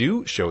stuff to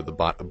do, show the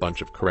bot a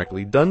bunch of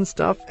correctly done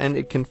stuff, and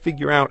it can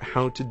figure out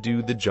how to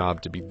do the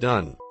job to be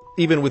done.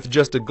 Even with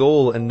just a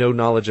goal and no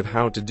knowledge of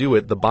how to do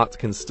it, the bots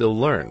can still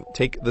learn.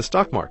 Take the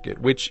stock market,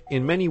 which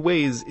in many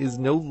ways is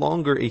no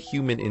longer a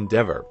human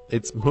endeavor.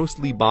 It's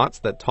mostly bots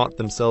that taught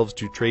themselves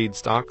to trade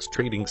stocks,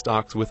 trading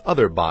stocks with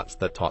other bots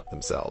that taught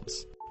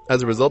themselves.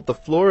 As a result, the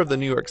floor of the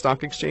New York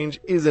Stock Exchange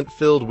isn't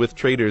filled with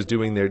traders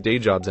doing their day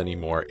jobs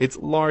anymore. It's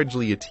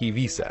largely a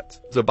TV set.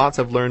 So bots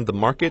have learned the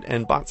market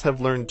and bots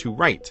have learned to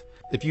write.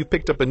 If you've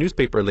picked up a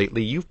newspaper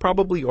lately, you've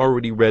probably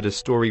already read a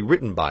story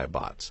written by a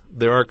bot.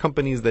 There are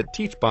companies that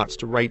teach bots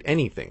to write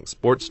anything,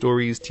 sports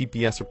stories,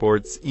 TPS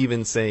reports,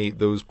 even say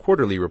those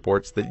quarterly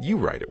reports that you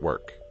write at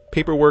work.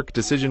 Paperwork,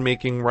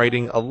 decision-making,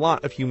 writing, a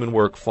lot of human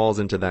work falls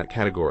into that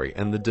category,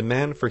 and the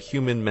demand for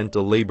human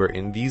mental labor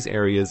in these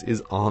areas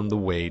is on the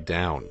way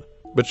down.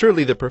 But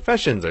surely the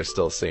professions are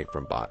still safe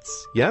from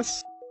bots,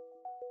 yes?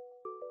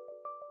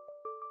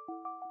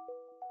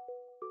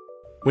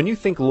 When you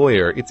think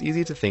lawyer, it's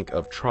easy to think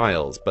of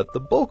trials, but the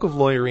bulk of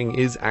lawyering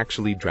is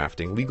actually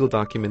drafting legal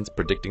documents,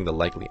 predicting the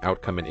likely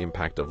outcome and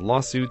impact of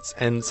lawsuits,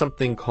 and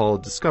something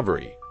called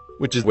discovery,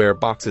 which is where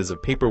boxes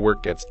of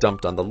paperwork gets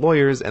dumped on the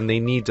lawyers and they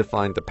need to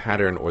find the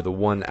pattern or the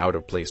one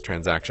out-of-place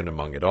transaction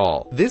among it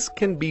all. This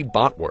can be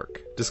bot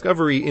work.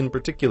 Discovery, in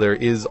particular,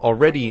 is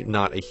already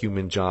not a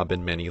human job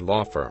in many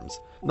law firms.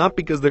 Not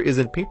because there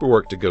isn't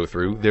paperwork to go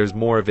through, there's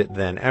more of it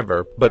than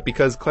ever, but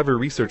because clever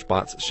research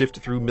bots shift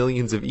through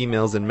millions of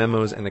emails and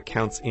memos and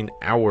accounts in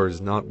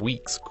hours, not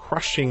weeks,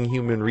 crushing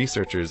human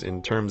researchers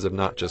in terms of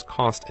not just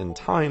cost and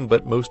time,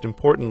 but most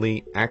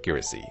importantly,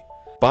 accuracy.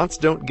 Bots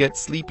don't get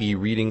sleepy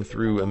reading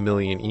through a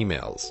million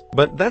emails.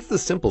 But that's the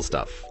simple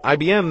stuff.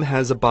 IBM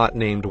has a bot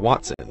named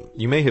Watson.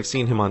 You may have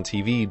seen him on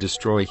TV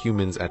destroy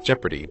humans at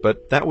Jeopardy,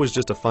 but that was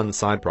just a fun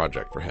side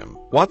project for him.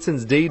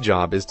 Watson's day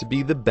job is to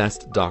be the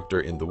best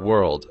doctor in the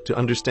world, to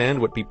understand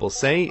what people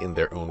say in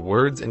their own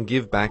words and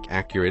give back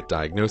accurate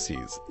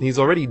diagnoses. He's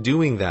already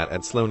doing that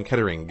at Sloan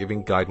Kettering,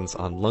 giving guidance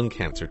on lung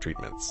cancer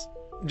treatments.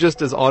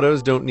 Just as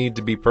autos don't need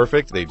to be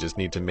perfect, they just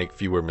need to make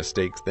fewer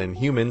mistakes than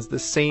humans, the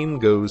same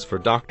goes for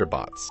doctor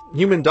bots.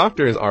 Human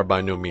doctors are by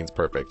no means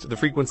perfect. The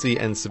frequency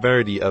and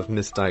severity of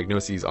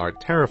misdiagnoses are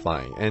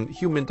terrifying, and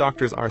human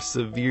doctors are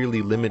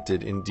severely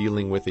limited in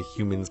dealing with a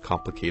human's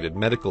complicated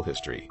medical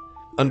history.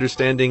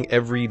 Understanding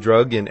every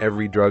drug and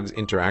every drug's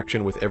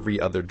interaction with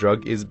every other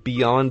drug is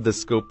beyond the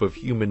scope of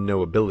human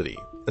knowability,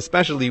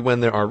 especially when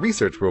there are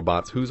research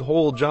robots whose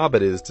whole job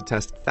it is to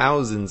test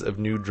thousands of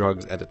new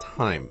drugs at a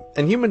time.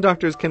 And human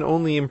doctors can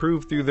only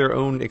improve through their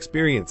own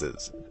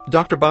experiences.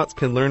 Doctor bots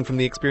can learn from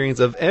the experience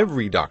of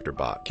every doctor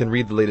bot, can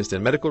read the latest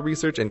in medical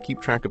research and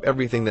keep track of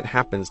everything that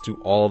happens to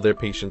all their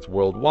patients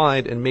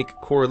worldwide and make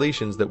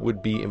correlations that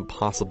would be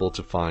impossible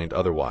to find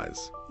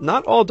otherwise.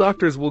 Not all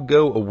doctors will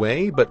go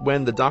away, but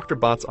when the doctor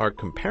bots are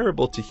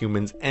comparable to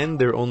humans and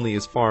they're only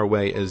as far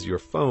away as your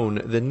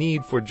phone, the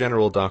need for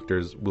general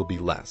doctors will be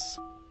less.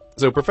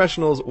 So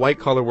professionals,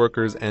 white-collar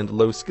workers, and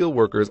low-skill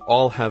workers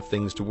all have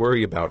things to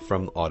worry about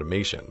from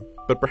automation.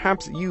 But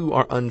perhaps you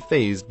are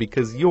unfazed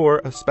because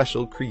you're a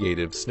special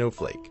creative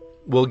snowflake.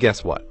 Well,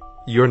 guess what?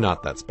 You're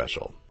not that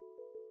special.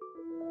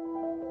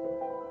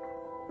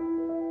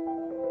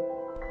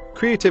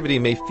 Creativity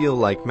may feel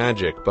like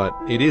magic, but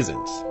it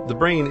isn't. The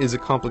brain is a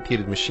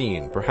complicated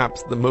machine,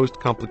 perhaps the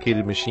most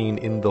complicated machine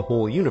in the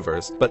whole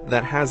universe, but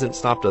that hasn't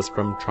stopped us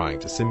from trying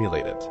to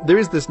simulate it. There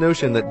is this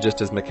notion that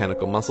just as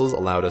mechanical muscles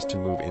allowed us to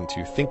move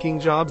into thinking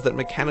jobs, that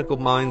mechanical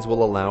minds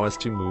will allow us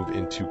to move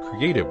into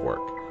creative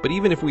work. But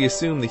even if we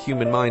assume the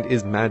human mind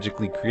is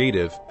magically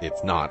creative,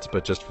 it's not,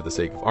 but just for the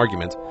sake of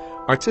argument,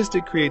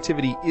 artistic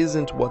creativity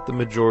isn't what the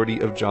majority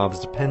of jobs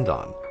depend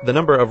on. The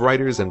number of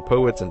writers and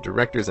poets and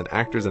directors and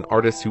actors and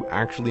artists who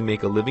actually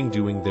make a living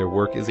doing their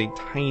work is a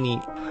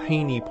tiny,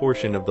 tiny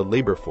portion of the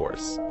labor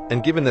force.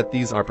 And given that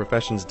these are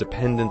professions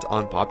dependent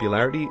on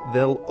popularity,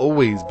 they'll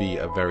always be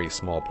a very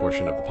small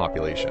portion of the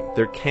population.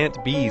 There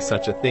can't be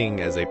such a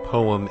thing as a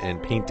poem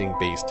and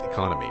painting-based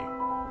economy.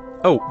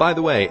 Oh, by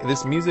the way,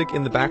 this music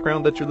in the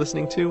background that you're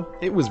listening to,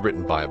 it was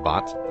written by a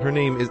bot. Her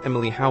name is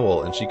Emily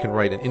Howell, and she can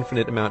write an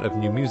infinite amount of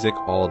new music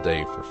all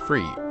day for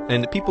free.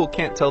 And people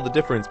can't tell the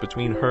difference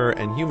between her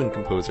and human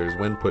composers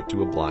when put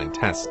to a blind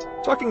test.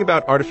 Talking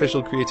about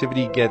artificial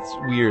creativity gets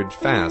weird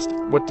fast.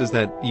 What does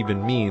that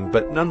even mean?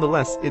 But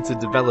nonetheless, it's a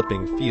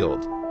developing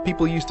field.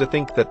 People used to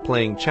think that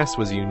playing chess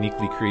was a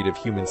uniquely creative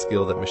human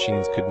skill that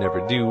machines could never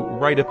do,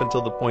 right up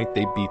until the point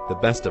they beat the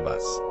best of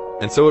us.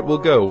 And so it will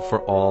go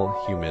for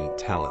all human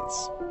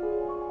talents.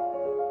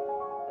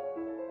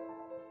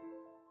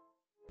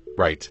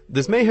 Right.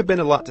 This may have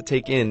been a lot to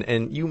take in,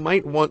 and you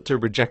might want to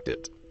reject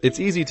it. It's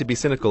easy to be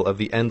cynical of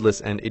the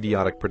endless and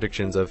idiotic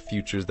predictions of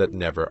futures that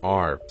never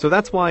are. So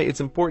that's why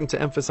it's important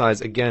to emphasize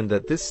again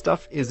that this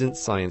stuff isn't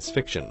science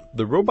fiction.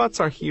 The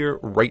robots are here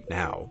right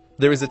now.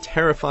 There is a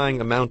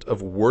terrifying amount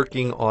of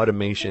working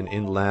automation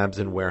in labs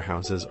and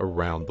warehouses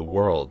around the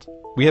world.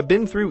 We have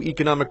been through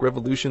economic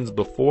revolutions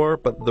before,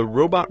 but the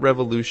robot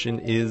revolution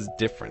is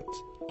different.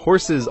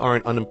 Horses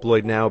aren't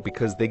unemployed now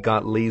because they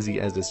got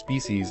lazy as a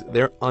species,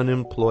 they're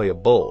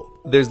unemployable.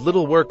 There's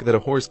little work that a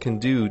horse can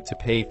do to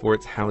pay for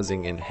its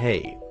housing and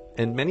hay.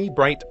 And many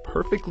bright,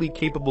 perfectly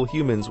capable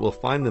humans will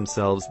find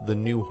themselves the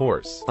new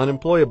horse,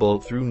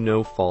 unemployable through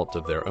no fault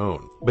of their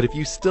own. But if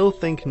you still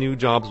think new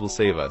jobs will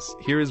save us,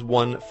 here is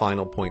one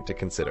final point to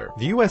consider.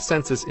 The US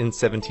Census in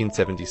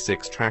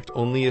 1776 tracked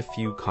only a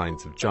few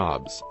kinds of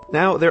jobs.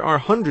 Now, there are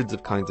hundreds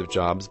of kinds of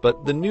jobs,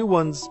 but the new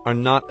ones are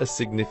not a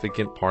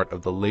significant part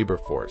of the labor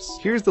force.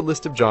 Here's the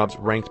list of jobs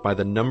ranked by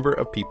the number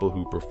of people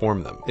who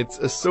perform them. It's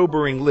a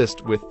sobering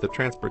list with the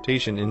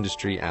transportation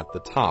industry at the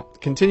top.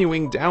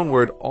 Continuing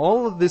downward,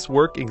 all of this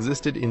work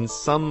existed in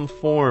some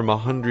form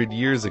 100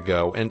 years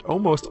ago, and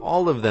almost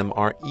all of them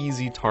are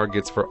easy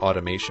targets for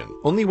automation.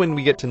 Only when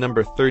we get to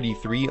number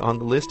 33 on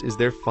the list is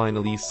there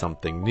finally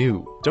something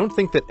new. Don't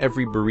think that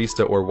every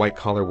barista or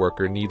white-collar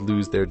worker need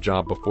lose their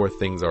job before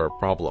things are a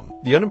problem.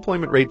 The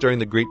unemployment rate during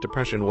the Great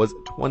Depression was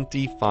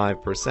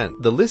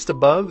 25%. The list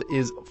above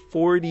is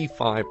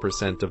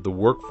 45% of the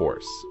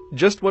workforce.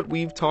 Just what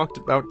we've talked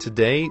about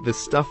today, the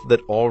stuff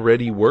that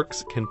already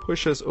works, can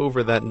push us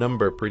over that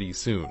number pretty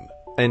soon.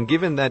 And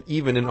given that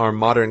even in our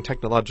modern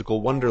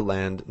technological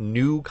wonderland,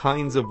 new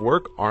kinds of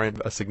work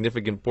aren't a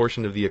significant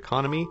portion of the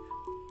economy,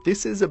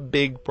 this is a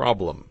big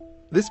problem.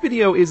 This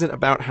video isn't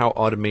about how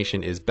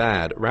automation is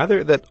bad,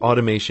 rather that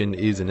automation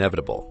is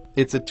inevitable.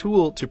 It's a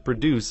tool to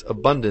produce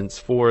abundance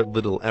for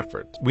little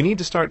effort. We need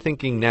to start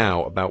thinking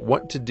now about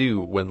what to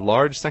do when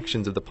large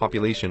sections of the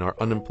population are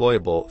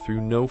unemployable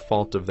through no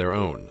fault of their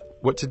own.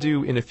 What to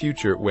do in a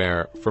future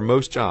where, for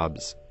most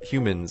jobs,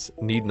 humans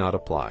need not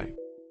apply.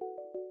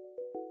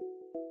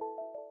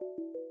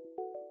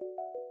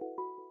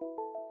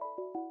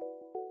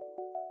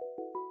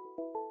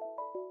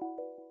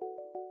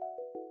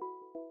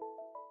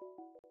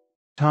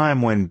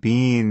 Time when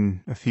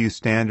being a few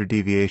standard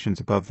deviations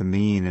above the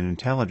mean in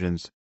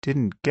intelligence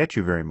didn't get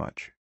you very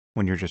much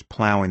when you're just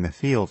plowing the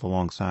field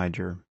alongside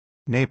your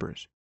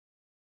neighbors.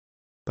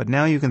 But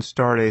now you can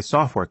start a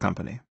software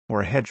company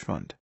or a hedge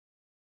fund.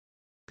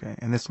 Okay,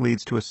 and this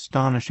leads to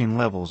astonishing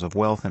levels of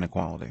wealth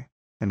inequality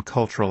and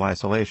cultural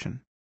isolation.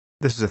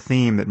 This is a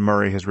theme that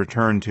Murray has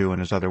returned to in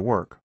his other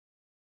work,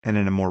 and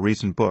in a more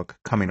recent book,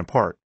 Coming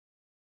Apart,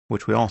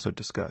 which we also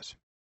discuss.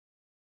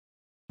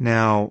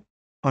 Now,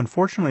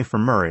 unfortunately for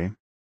Murray,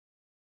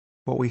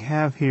 what we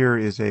have here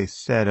is a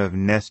set of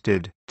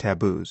nested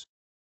taboos.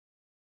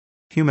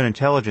 Human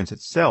intelligence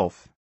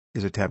itself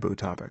is a taboo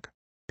topic.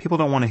 People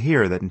don't want to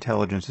hear that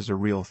intelligence is a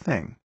real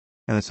thing,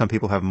 and that some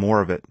people have more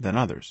of it than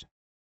others.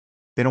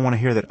 They don't want to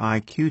hear that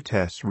IQ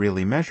tests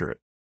really measure it.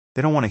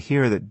 They don't want to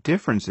hear that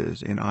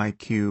differences in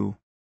IQ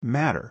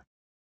matter,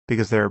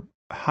 because they're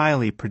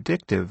highly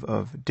predictive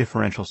of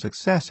differential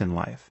success in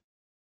life,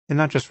 and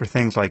not just for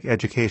things like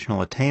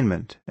educational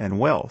attainment and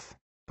wealth,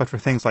 but for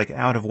things like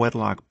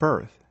out-of-wedlock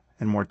birth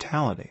and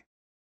mortality.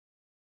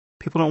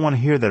 People don't want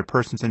to hear that a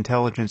person's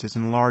intelligence is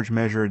in large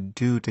measure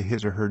due to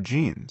his or her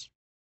genes,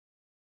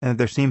 and that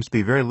there seems to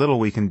be very little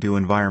we can do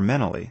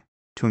environmentally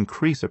to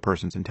increase a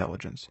person's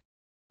intelligence,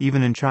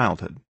 even in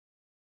childhood.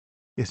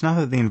 It's not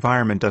that the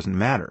environment doesn't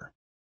matter,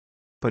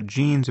 but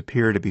genes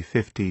appear to be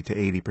 50 to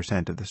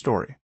 80% of the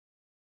story.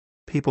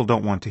 People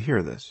don't want to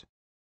hear this.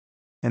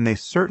 And they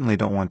certainly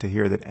don't want to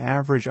hear that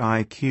average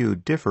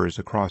IQ differs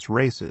across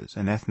races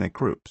and ethnic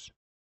groups.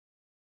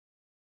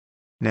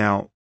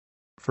 Now,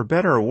 for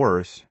better or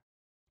worse,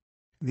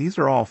 these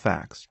are all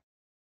facts.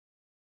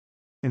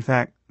 In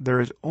fact, there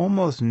is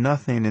almost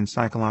nothing in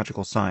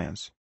psychological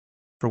science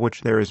for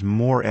which there is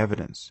more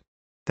evidence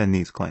than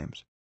these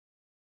claims.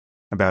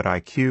 About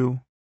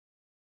IQ,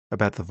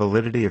 about the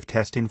validity of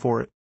testing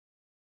for it,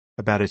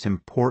 about its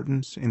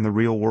importance in the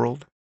real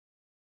world,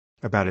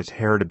 about its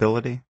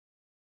heritability,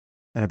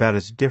 and about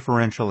its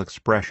differential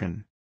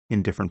expression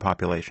in different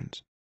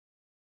populations.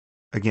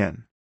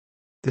 Again,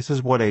 this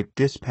is what a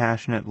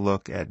dispassionate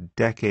look at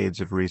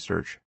decades of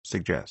research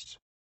suggests.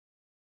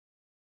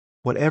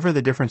 Whatever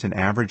the difference in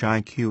average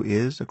IQ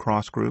is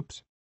across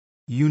groups,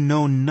 you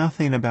know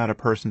nothing about a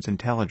person's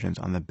intelligence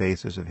on the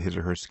basis of his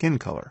or her skin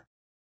color.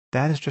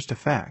 That is just a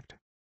fact.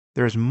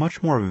 There is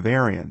much more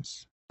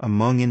variance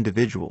among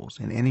individuals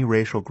in any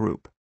racial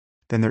group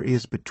than there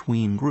is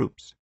between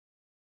groups.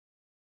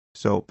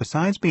 So,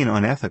 besides being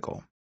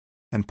unethical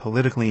and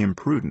politically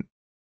imprudent,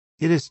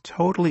 it is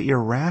totally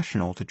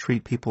irrational to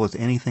treat people as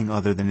anything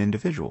other than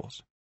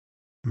individuals.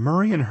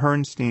 Murray and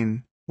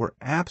Herrnstein were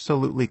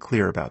absolutely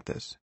clear about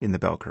this in the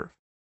bell curve.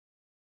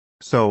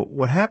 So,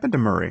 what happened to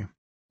Murray,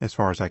 as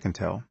far as I can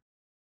tell,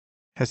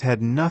 has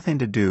had nothing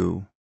to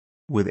do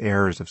with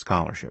errors of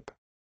scholarship,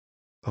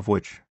 of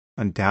which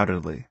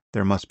undoubtedly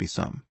there must be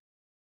some,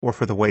 or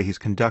for the way he's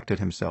conducted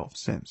himself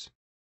since,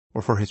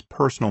 or for his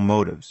personal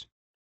motives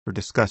for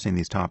discussing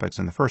these topics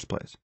in the first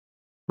place.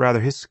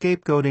 Rather, his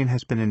scapegoating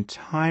has been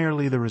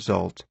entirely the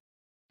result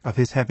of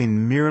his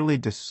having merely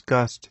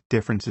discussed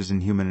differences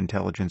in human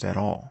intelligence at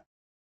all.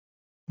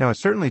 Now, it's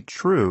certainly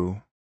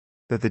true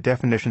that the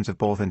definitions of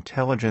both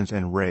intelligence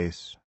and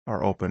race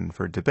are open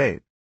for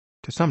debate,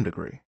 to some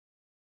degree,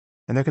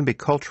 and there can be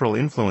cultural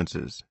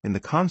influences in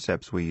the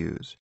concepts we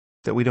use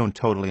that we don't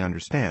totally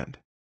understand.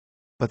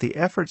 But the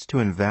efforts to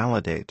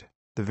invalidate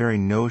the very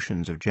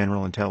notions of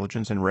general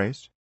intelligence and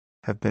race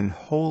have been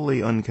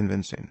wholly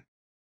unconvincing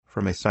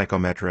from a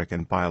psychometric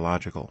and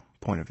biological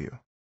point of view,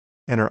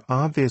 and are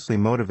obviously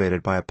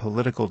motivated by a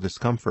political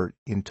discomfort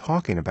in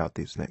talking about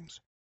these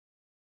things,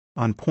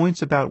 on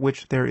points about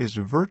which there is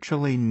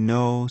virtually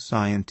no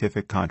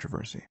scientific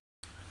controversy.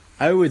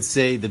 I would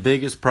say the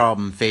biggest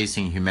problem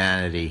facing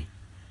humanity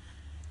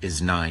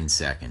is 9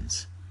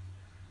 seconds.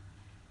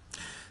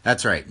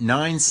 That's right,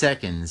 9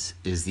 seconds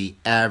is the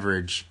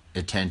average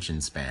attention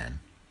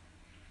span.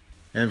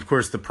 And of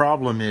course, the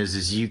problem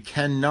is you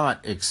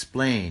cannot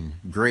explain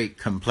great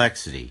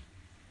complexity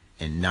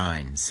in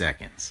 9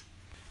 seconds.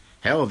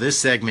 Hell, this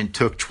segment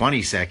took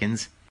 20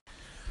 seconds.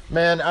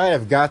 Man, I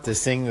have got to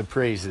sing the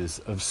praises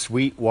of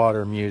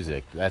Sweetwater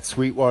Music. That's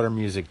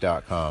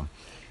sweetwatermusic.com.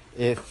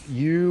 If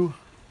you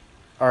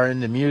are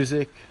into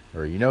music,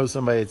 or you know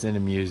somebody that's into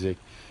music,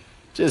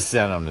 just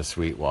send them to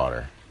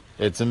Sweetwater.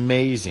 It's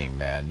amazing,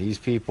 man. These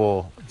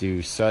people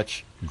do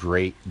such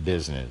great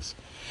business.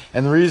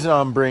 And the reason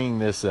I'm bringing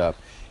this up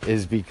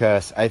is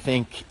because I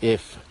think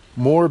if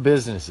more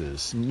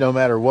businesses, no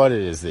matter what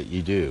it is that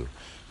you do,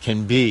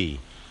 can be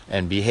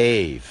and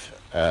behave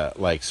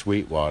like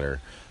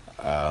Sweetwater,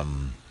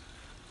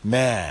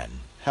 man,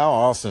 how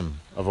awesome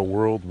of a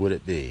world would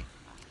it be?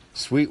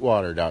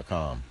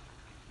 Sweetwater.com.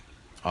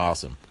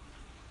 Awesome.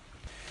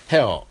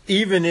 Hell,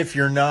 even if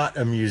you're not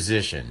a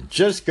musician,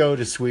 just go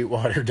to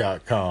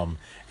sweetwater.com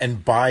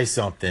and buy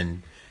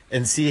something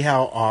and see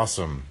how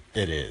awesome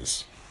it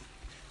is.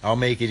 I'll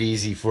make it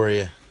easy for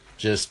you.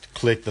 Just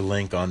click the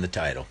link on the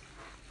title.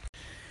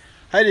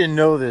 I didn't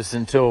know this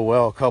until,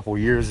 well, a couple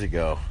years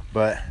ago,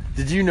 but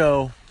did you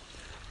know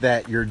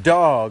that your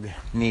dog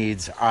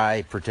needs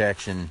eye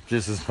protection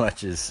just as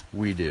much as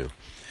we do?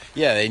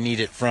 Yeah, they need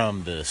it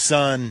from the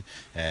sun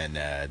and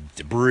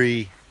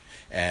debris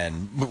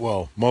and,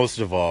 well, most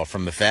of all,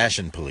 from the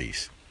fashion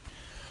police.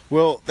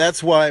 Well,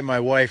 that's why my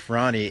wife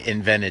Ronnie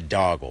invented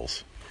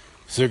Doggles.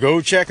 So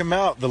go check them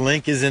out. The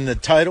link is in the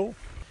title.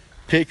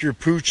 Pick your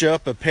pooch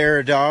up a pair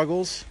of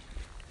Doggles.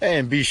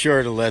 And be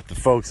sure to let the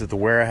folks at the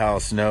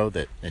warehouse know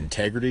that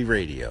Integrity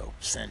Radio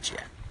sent you.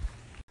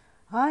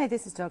 Hi,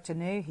 this is Dr.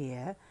 New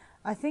here.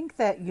 I think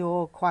that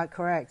you're quite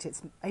correct.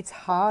 It's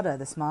harder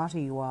the smarter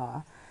you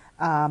are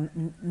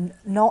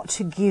not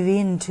to give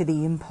in to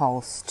the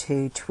impulse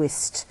to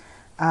twist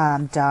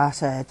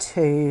data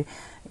to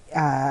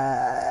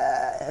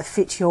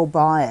fit your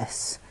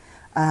bias.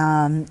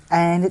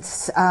 And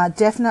it's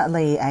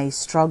definitely a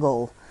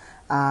struggle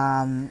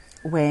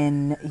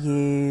when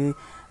you...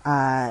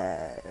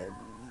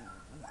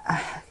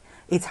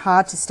 it's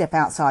hard to step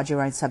outside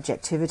your own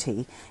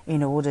subjectivity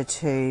in order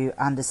to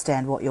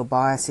understand what your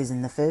bias is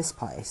in the first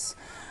place.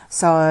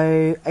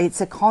 So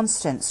it's a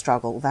constant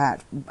struggle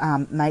that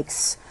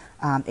makes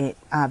it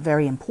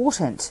very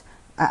important,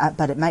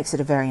 but it makes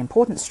it a very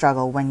important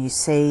struggle when you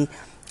see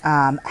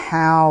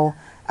how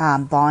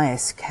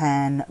bias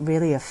can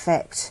really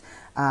affect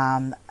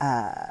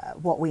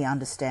what we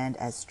understand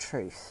as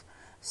truth.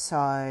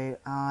 So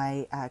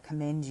I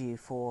commend you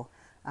for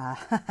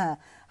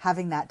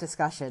having that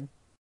discussion.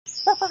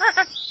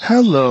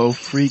 Hello,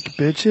 freak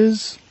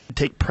bitches.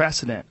 Take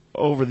precedent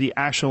over the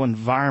actual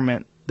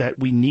environment that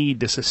we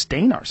need to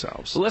sustain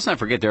ourselves. Well, let's not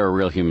forget there are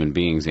real human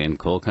beings in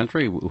coal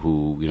country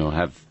who, you know,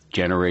 have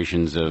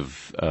generations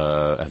of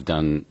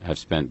have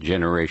spent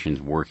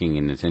generations working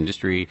in this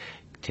industry,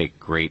 take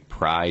great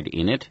pride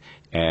in it,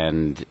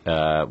 and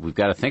we've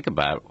got to think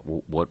about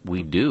what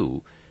we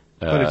do.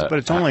 But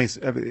it's only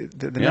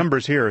the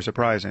numbers here are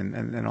surprising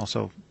and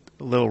also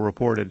a little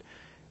reported.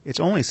 It's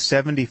only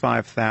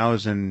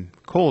 75,000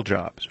 coal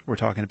jobs we're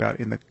talking about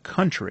in the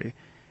country,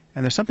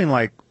 and there's something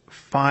like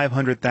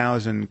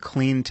 500,000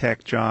 clean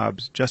tech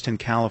jobs just in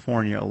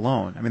California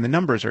alone. I mean, the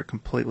numbers are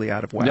completely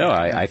out of whack. No,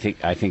 I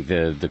think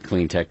the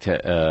clean tech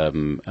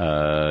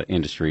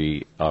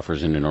industry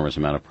offers an enormous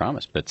amount of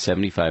promise, but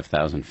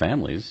 75,000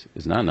 families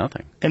is not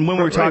nothing. And when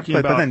we're talking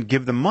about, but then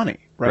give them money,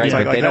 right? Right,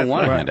 Like, but they don't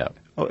want a right. handout.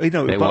 Oh, you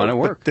know, they want to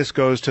work. This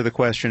goes to the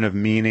question of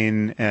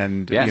meaning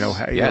and yes, you know,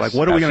 yes, like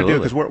what are we going to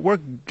do? absolutely.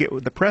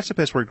 Because the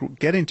precipice we're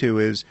getting to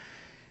is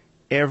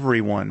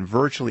everyone,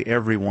 virtually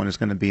everyone, is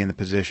going to be in the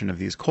position of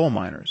these coal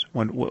miners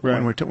when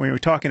we're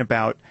talking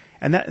about,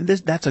 and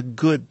that's a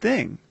good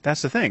thing.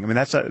 That's the thing. I mean,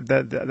 that's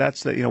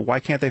the you know, why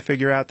can't they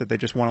figure out that they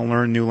just want to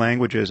learn new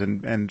languages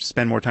and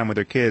spend more time with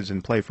their kids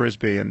and play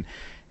frisbee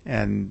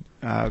and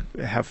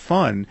have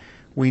fun?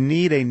 We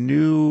need a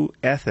new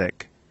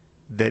ethic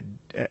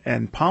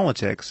and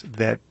politics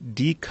that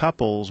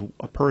decouples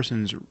a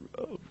person's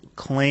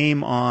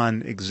claim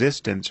on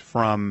existence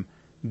from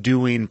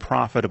doing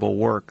profitable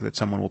work that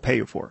someone will pay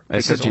you for.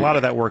 Because a lot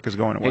of that work is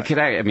going away.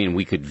 I mean,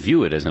 we could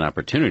view it as an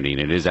opportunity,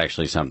 and it is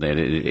actually something.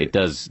 It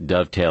does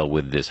dovetail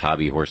with this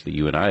hobby horse that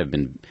you and I have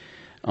been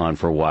on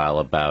for a while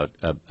about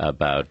the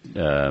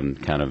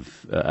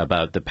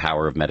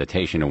power of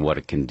meditation and what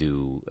it can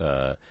do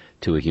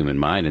to a human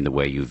mind and the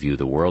way you view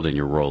the world and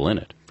your role in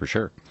it, for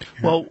sure.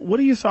 Well, what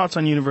are your thoughts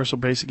on universal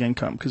basic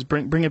income? Because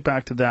bring it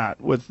back to that.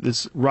 With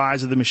this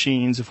rise of the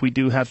machines, if we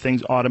do have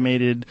things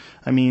automated,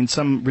 I mean,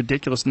 some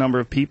ridiculous number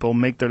of people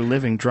make their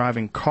living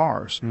driving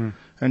cars and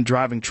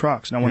driving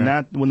trucks.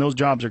 Now, when those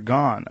jobs are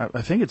gone,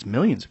 I think it's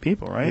millions of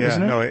people, right? Yeah,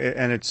 Isn't it? no,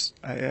 and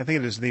I think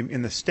it is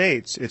in the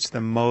States, it's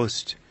the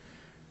most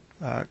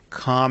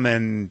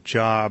common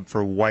job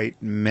for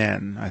white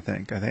men, I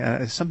think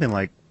it's something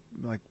like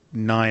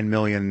 9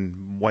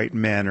 million white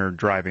men are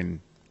driving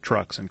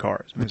trucks and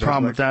cars. I mean, the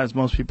problem with that is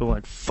most people are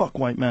like, fuck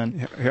white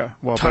men. Yeah,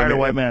 well, tired of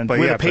white men. But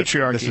We're the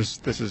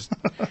patriarchy. This is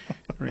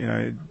you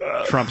know,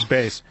 Trump's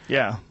base.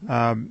 Yeah.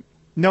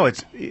 No,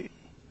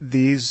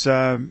 these,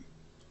 I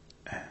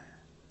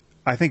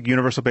think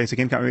universal basic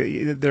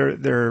income,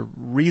 there are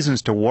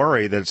reasons to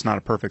worry that it's not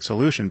a perfect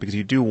solution, because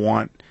you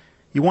want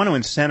to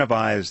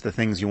incentivize the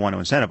things you want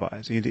to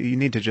incentivize. You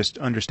need to just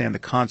understand the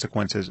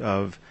consequences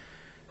of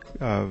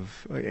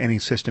any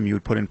system you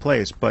would put in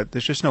place. But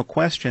there's just no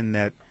question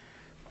that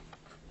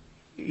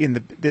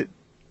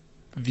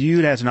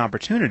viewed as an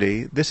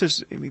opportunity, this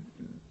is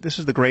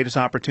the greatest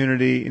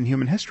opportunity in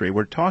human history.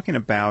 We're talking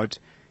about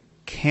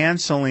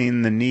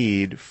canceling the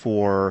need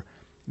for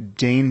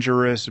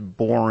dangerous,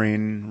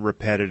 boring,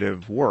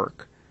 repetitive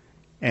work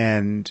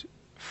and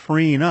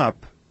freeing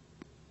up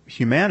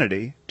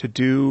humanity to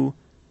do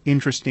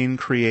interesting,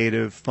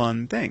 creative,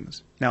 fun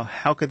things. Now,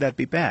 how could that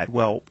be bad?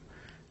 Well,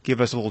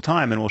 give us a little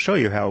time and we'll show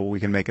you how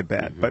we can make it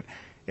bad. Mm-hmm. But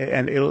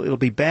it'll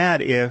be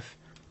bad if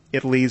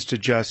it leads to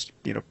just,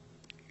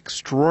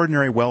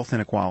 extraordinary wealth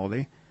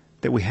inequality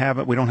that we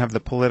don't have the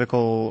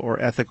political or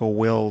ethical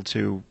will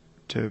to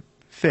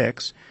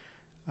fix.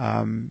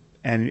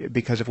 And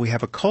because if we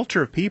have a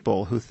culture of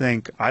people who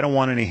think, I don't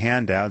want any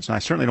handouts, and I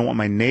certainly don't want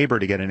my neighbor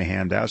to get any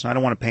handouts, and I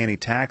don't want to pay any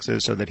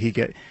taxes so that he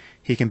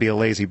can be a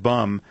lazy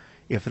bum.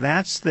 If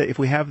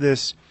we have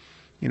this,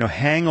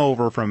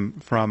 hangover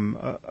from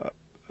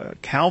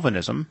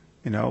Calvinism,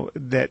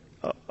 that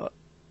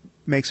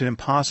makes it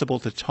impossible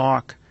to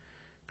talk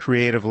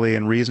creatively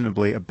and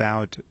reasonably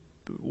about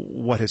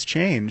what has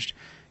changed,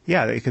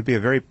 yeah, it could be a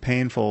very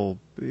painful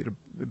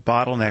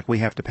bottleneck we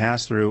have to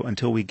pass through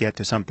until we get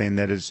to something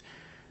that is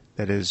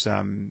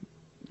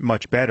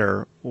much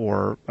better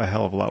or a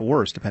hell of a lot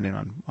worse, depending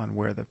on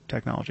where the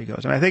technology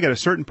goes. And I think at a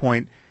certain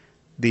point,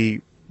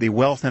 the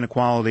wealth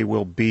inequality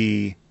will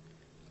be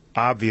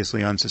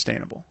obviously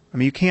unsustainable. I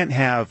mean, you can't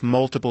have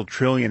multiple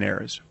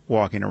trillionaires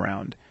walking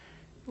around,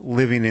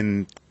 living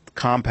in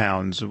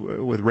compounds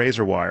with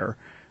razor wire,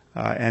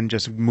 and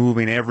just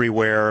moving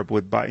everywhere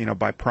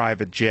by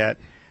private jet,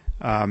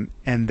 and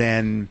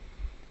then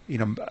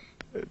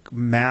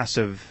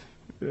massive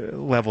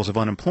levels of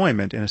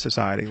unemployment in a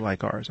society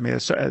like ours. I mean,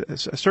 at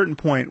a certain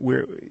point,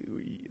 where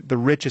the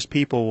richest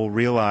people will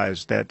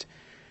realize that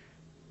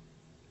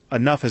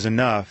enough is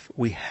enough.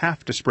 We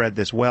have to spread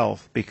this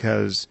wealth,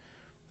 because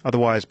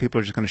otherwise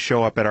people are just going to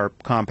show up at our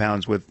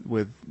compounds with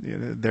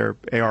their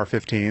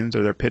AR-15s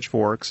or their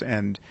pitchforks,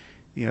 and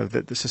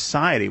the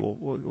society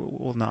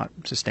will not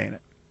sustain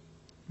it.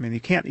 I mean,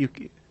 you can't.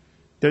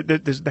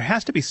 There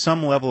has to be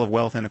some level of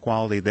wealth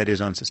inequality that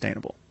is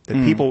unsustainable,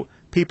 that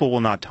people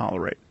will not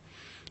tolerate.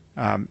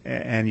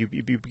 And you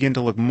begin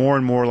to look more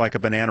and more like a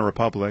banana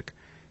republic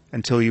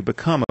until you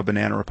become a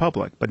banana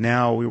republic. But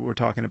now we're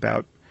talking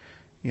about,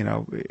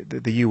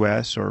 the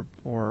U.S.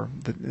 or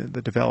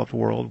the developed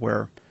world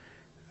where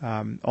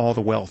all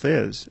the wealth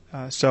is.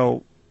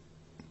 So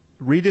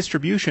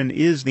redistribution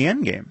is the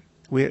end game.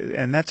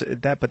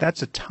 But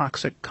that's a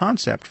toxic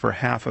concept for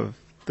half of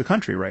the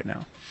country right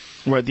now.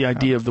 Right, the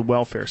idea of the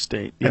welfare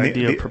state, the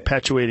idea of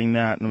perpetuating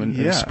that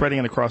and spreading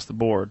it across the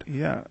board.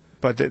 Yeah,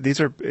 but these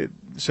are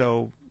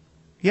so.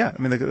 Yeah,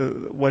 I mean,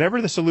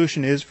 whatever the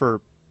solution is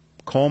for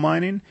coal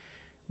mining,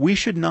 we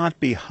should not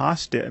be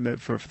hostage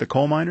for the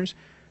coal miners.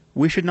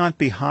 We should not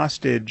be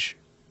hostage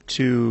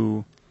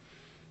to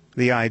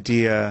the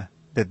idea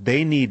that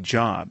they need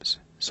jobs,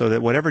 so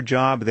that whatever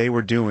job they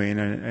were doing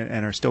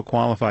and are still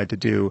qualified to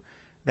do,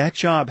 that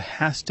job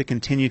has to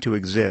continue to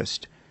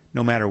exist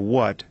no matter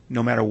what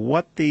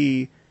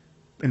the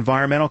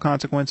environmental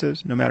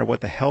consequences, no matter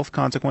what the health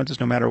consequences,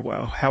 no matter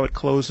how it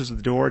closes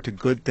the door to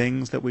good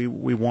things that we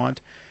want.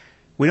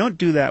 We don't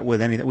do that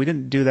with anything. We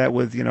didn't do that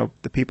with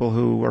the people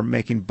who are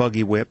making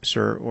buggy whips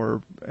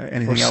or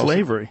anything else. Or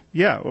slavery.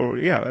 Yeah,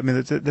 I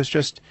mean,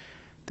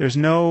 there's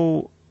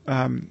no.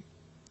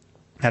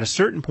 At a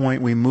certain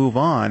point, we move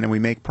on and we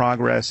make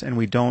progress, and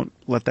we don't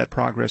let that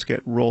progress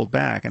get rolled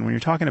back. And when you're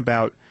talking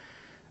about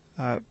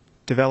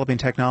developing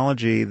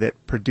technology that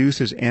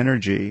produces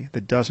energy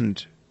that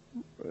doesn't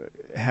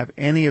have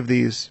any of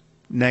these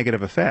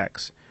negative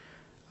effects,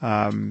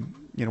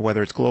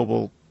 whether it's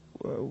global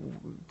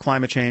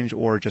climate change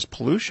or just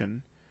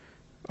pollution,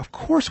 of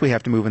course we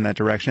have to move in that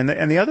direction.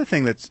 And the other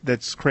thing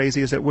that's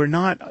crazy is that we're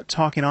not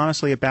talking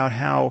honestly about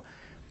how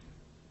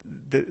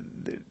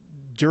the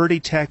dirty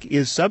tech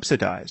is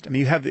subsidized. I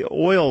mean, you have the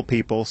oil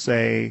people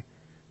say,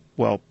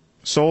 well,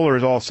 solar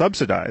is all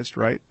subsidized,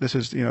 right? This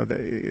is,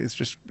 it's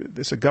just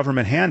a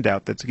government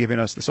handout that's giving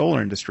us the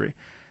solar industry.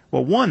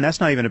 Well, one, that's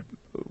not even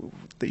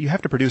you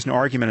have to produce an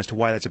argument as to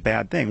why that's a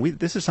bad thing.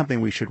 This is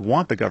something we should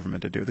want the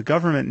government to do. The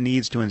government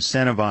needs to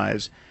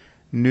incentivize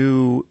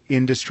new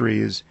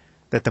industries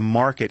that the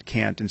market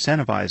can't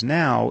incentivize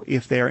now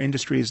if they are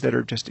industries that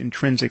are just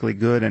intrinsically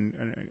good and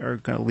are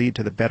going to lead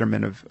to the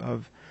betterment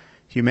of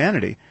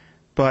humanity.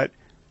 But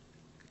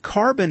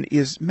carbon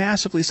is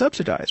massively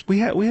subsidized. We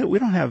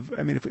don't have.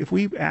 I mean, if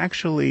we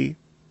actually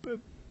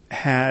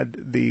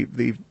had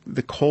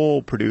the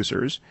coal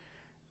producers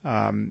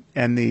and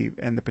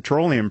the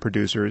petroleum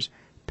producers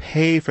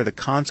pay for the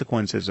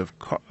consequences of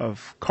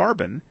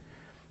carbon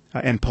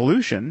and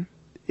pollution,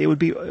 it would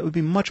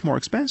be much more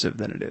expensive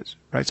than it is,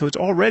 right? So it's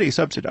already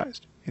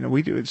subsidized.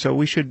 we do. So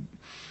we should.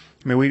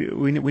 I mean,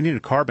 we need a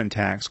carbon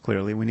tax.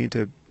 Clearly, we need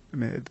to. I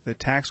mean, the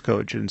tax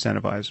code should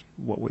incentivize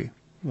what we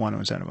want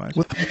to incentivize.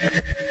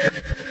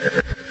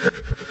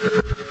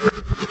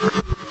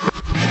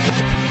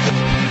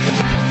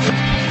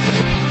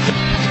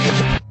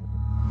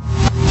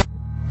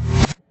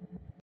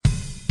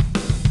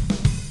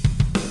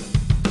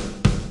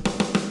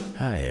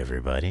 Hi,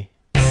 everybody.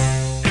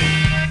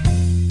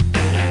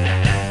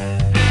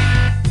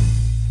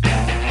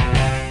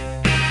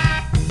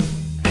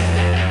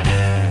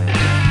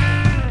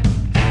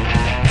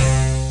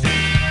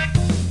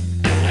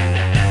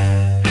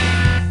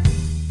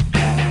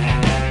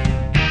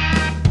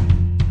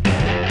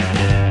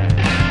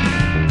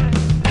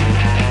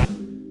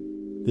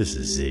 This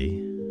is Z.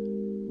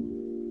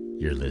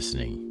 You're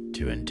listening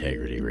to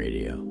Integrity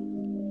Radio.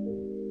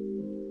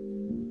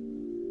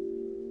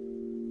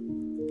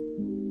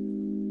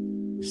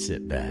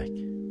 Sit back,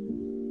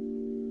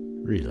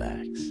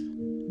 relax,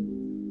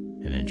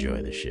 and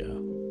enjoy the show.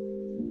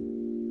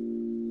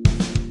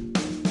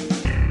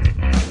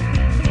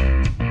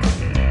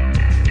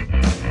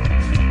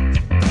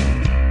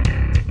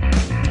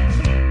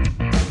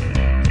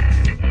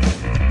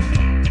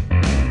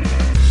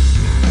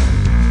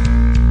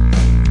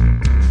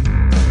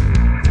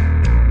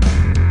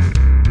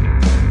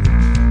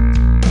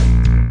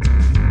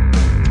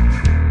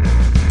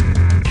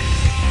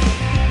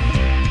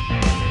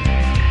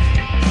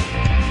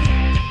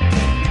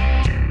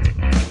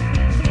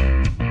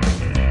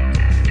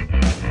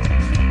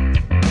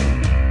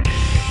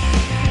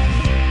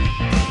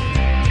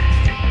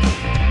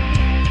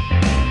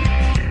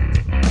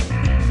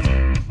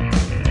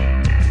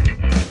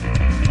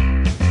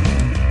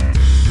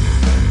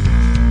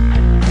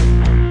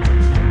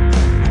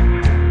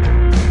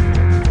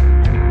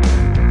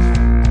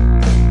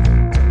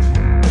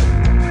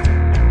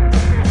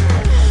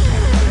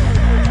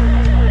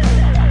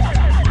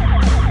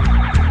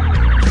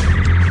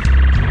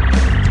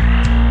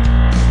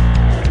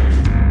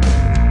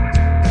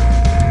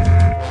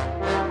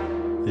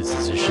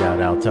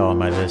 To all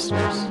my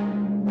listeners,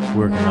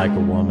 working like a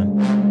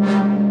woman,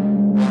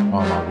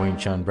 all my Wing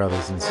Chun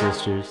brothers and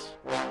sisters,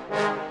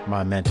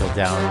 my mental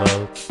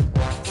download,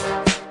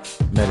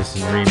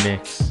 medicine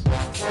remix,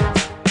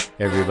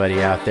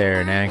 everybody out there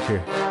in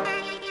Anchor,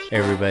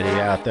 everybody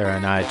out there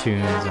on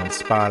iTunes and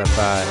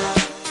Spotify.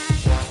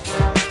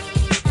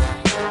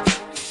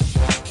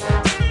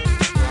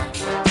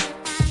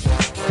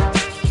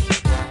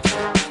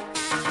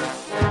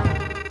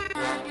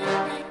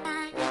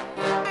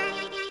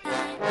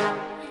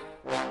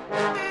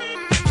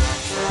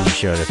 Be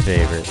sure to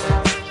favorite.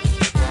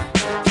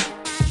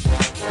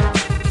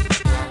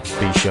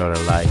 Be sure to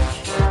like.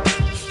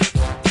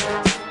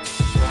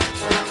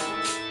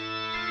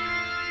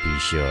 Be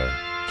sure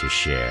to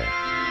share.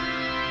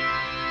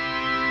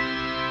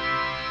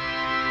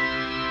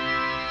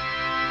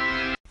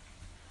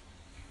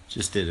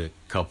 Just did a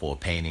couple of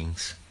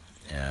paintings,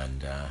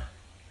 and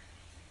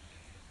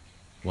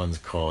one's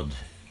called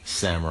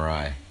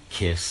Samurai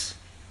Kiss,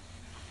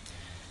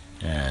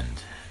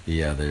 and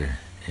the other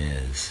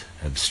is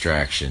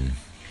Abstraction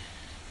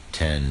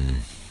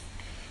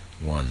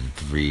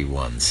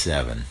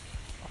 101317.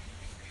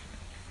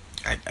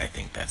 I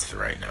think that's the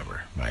right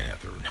number. Might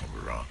have the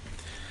number wrong.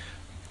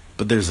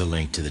 But there's a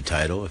link to the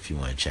title if you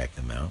want to check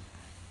them out.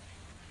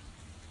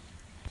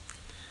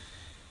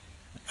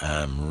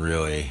 I'm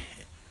really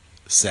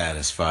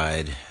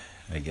satisfied,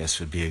 I guess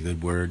would be a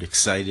good word.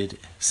 Excited,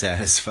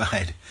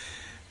 satisfied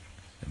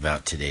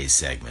about today's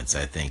segments.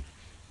 I think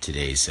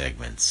today's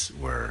segments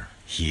were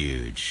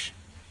huge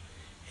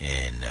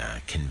in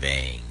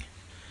conveying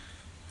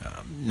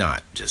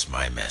not just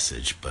my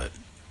message, but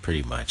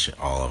pretty much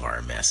all of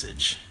our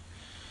message.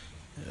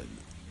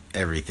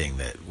 Everything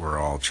that we're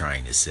all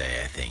trying to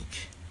say, I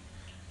think,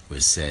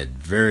 was said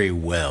very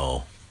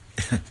well,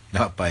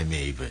 not by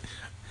me, but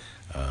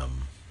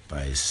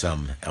by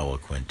some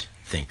eloquent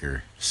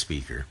thinker,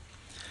 speaker.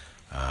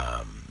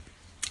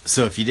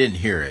 So if you didn't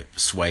hear it,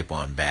 swipe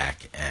on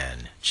back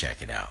and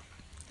check it out.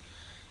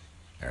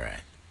 All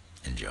right,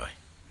 enjoy.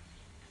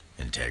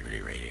 Integrity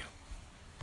Radio.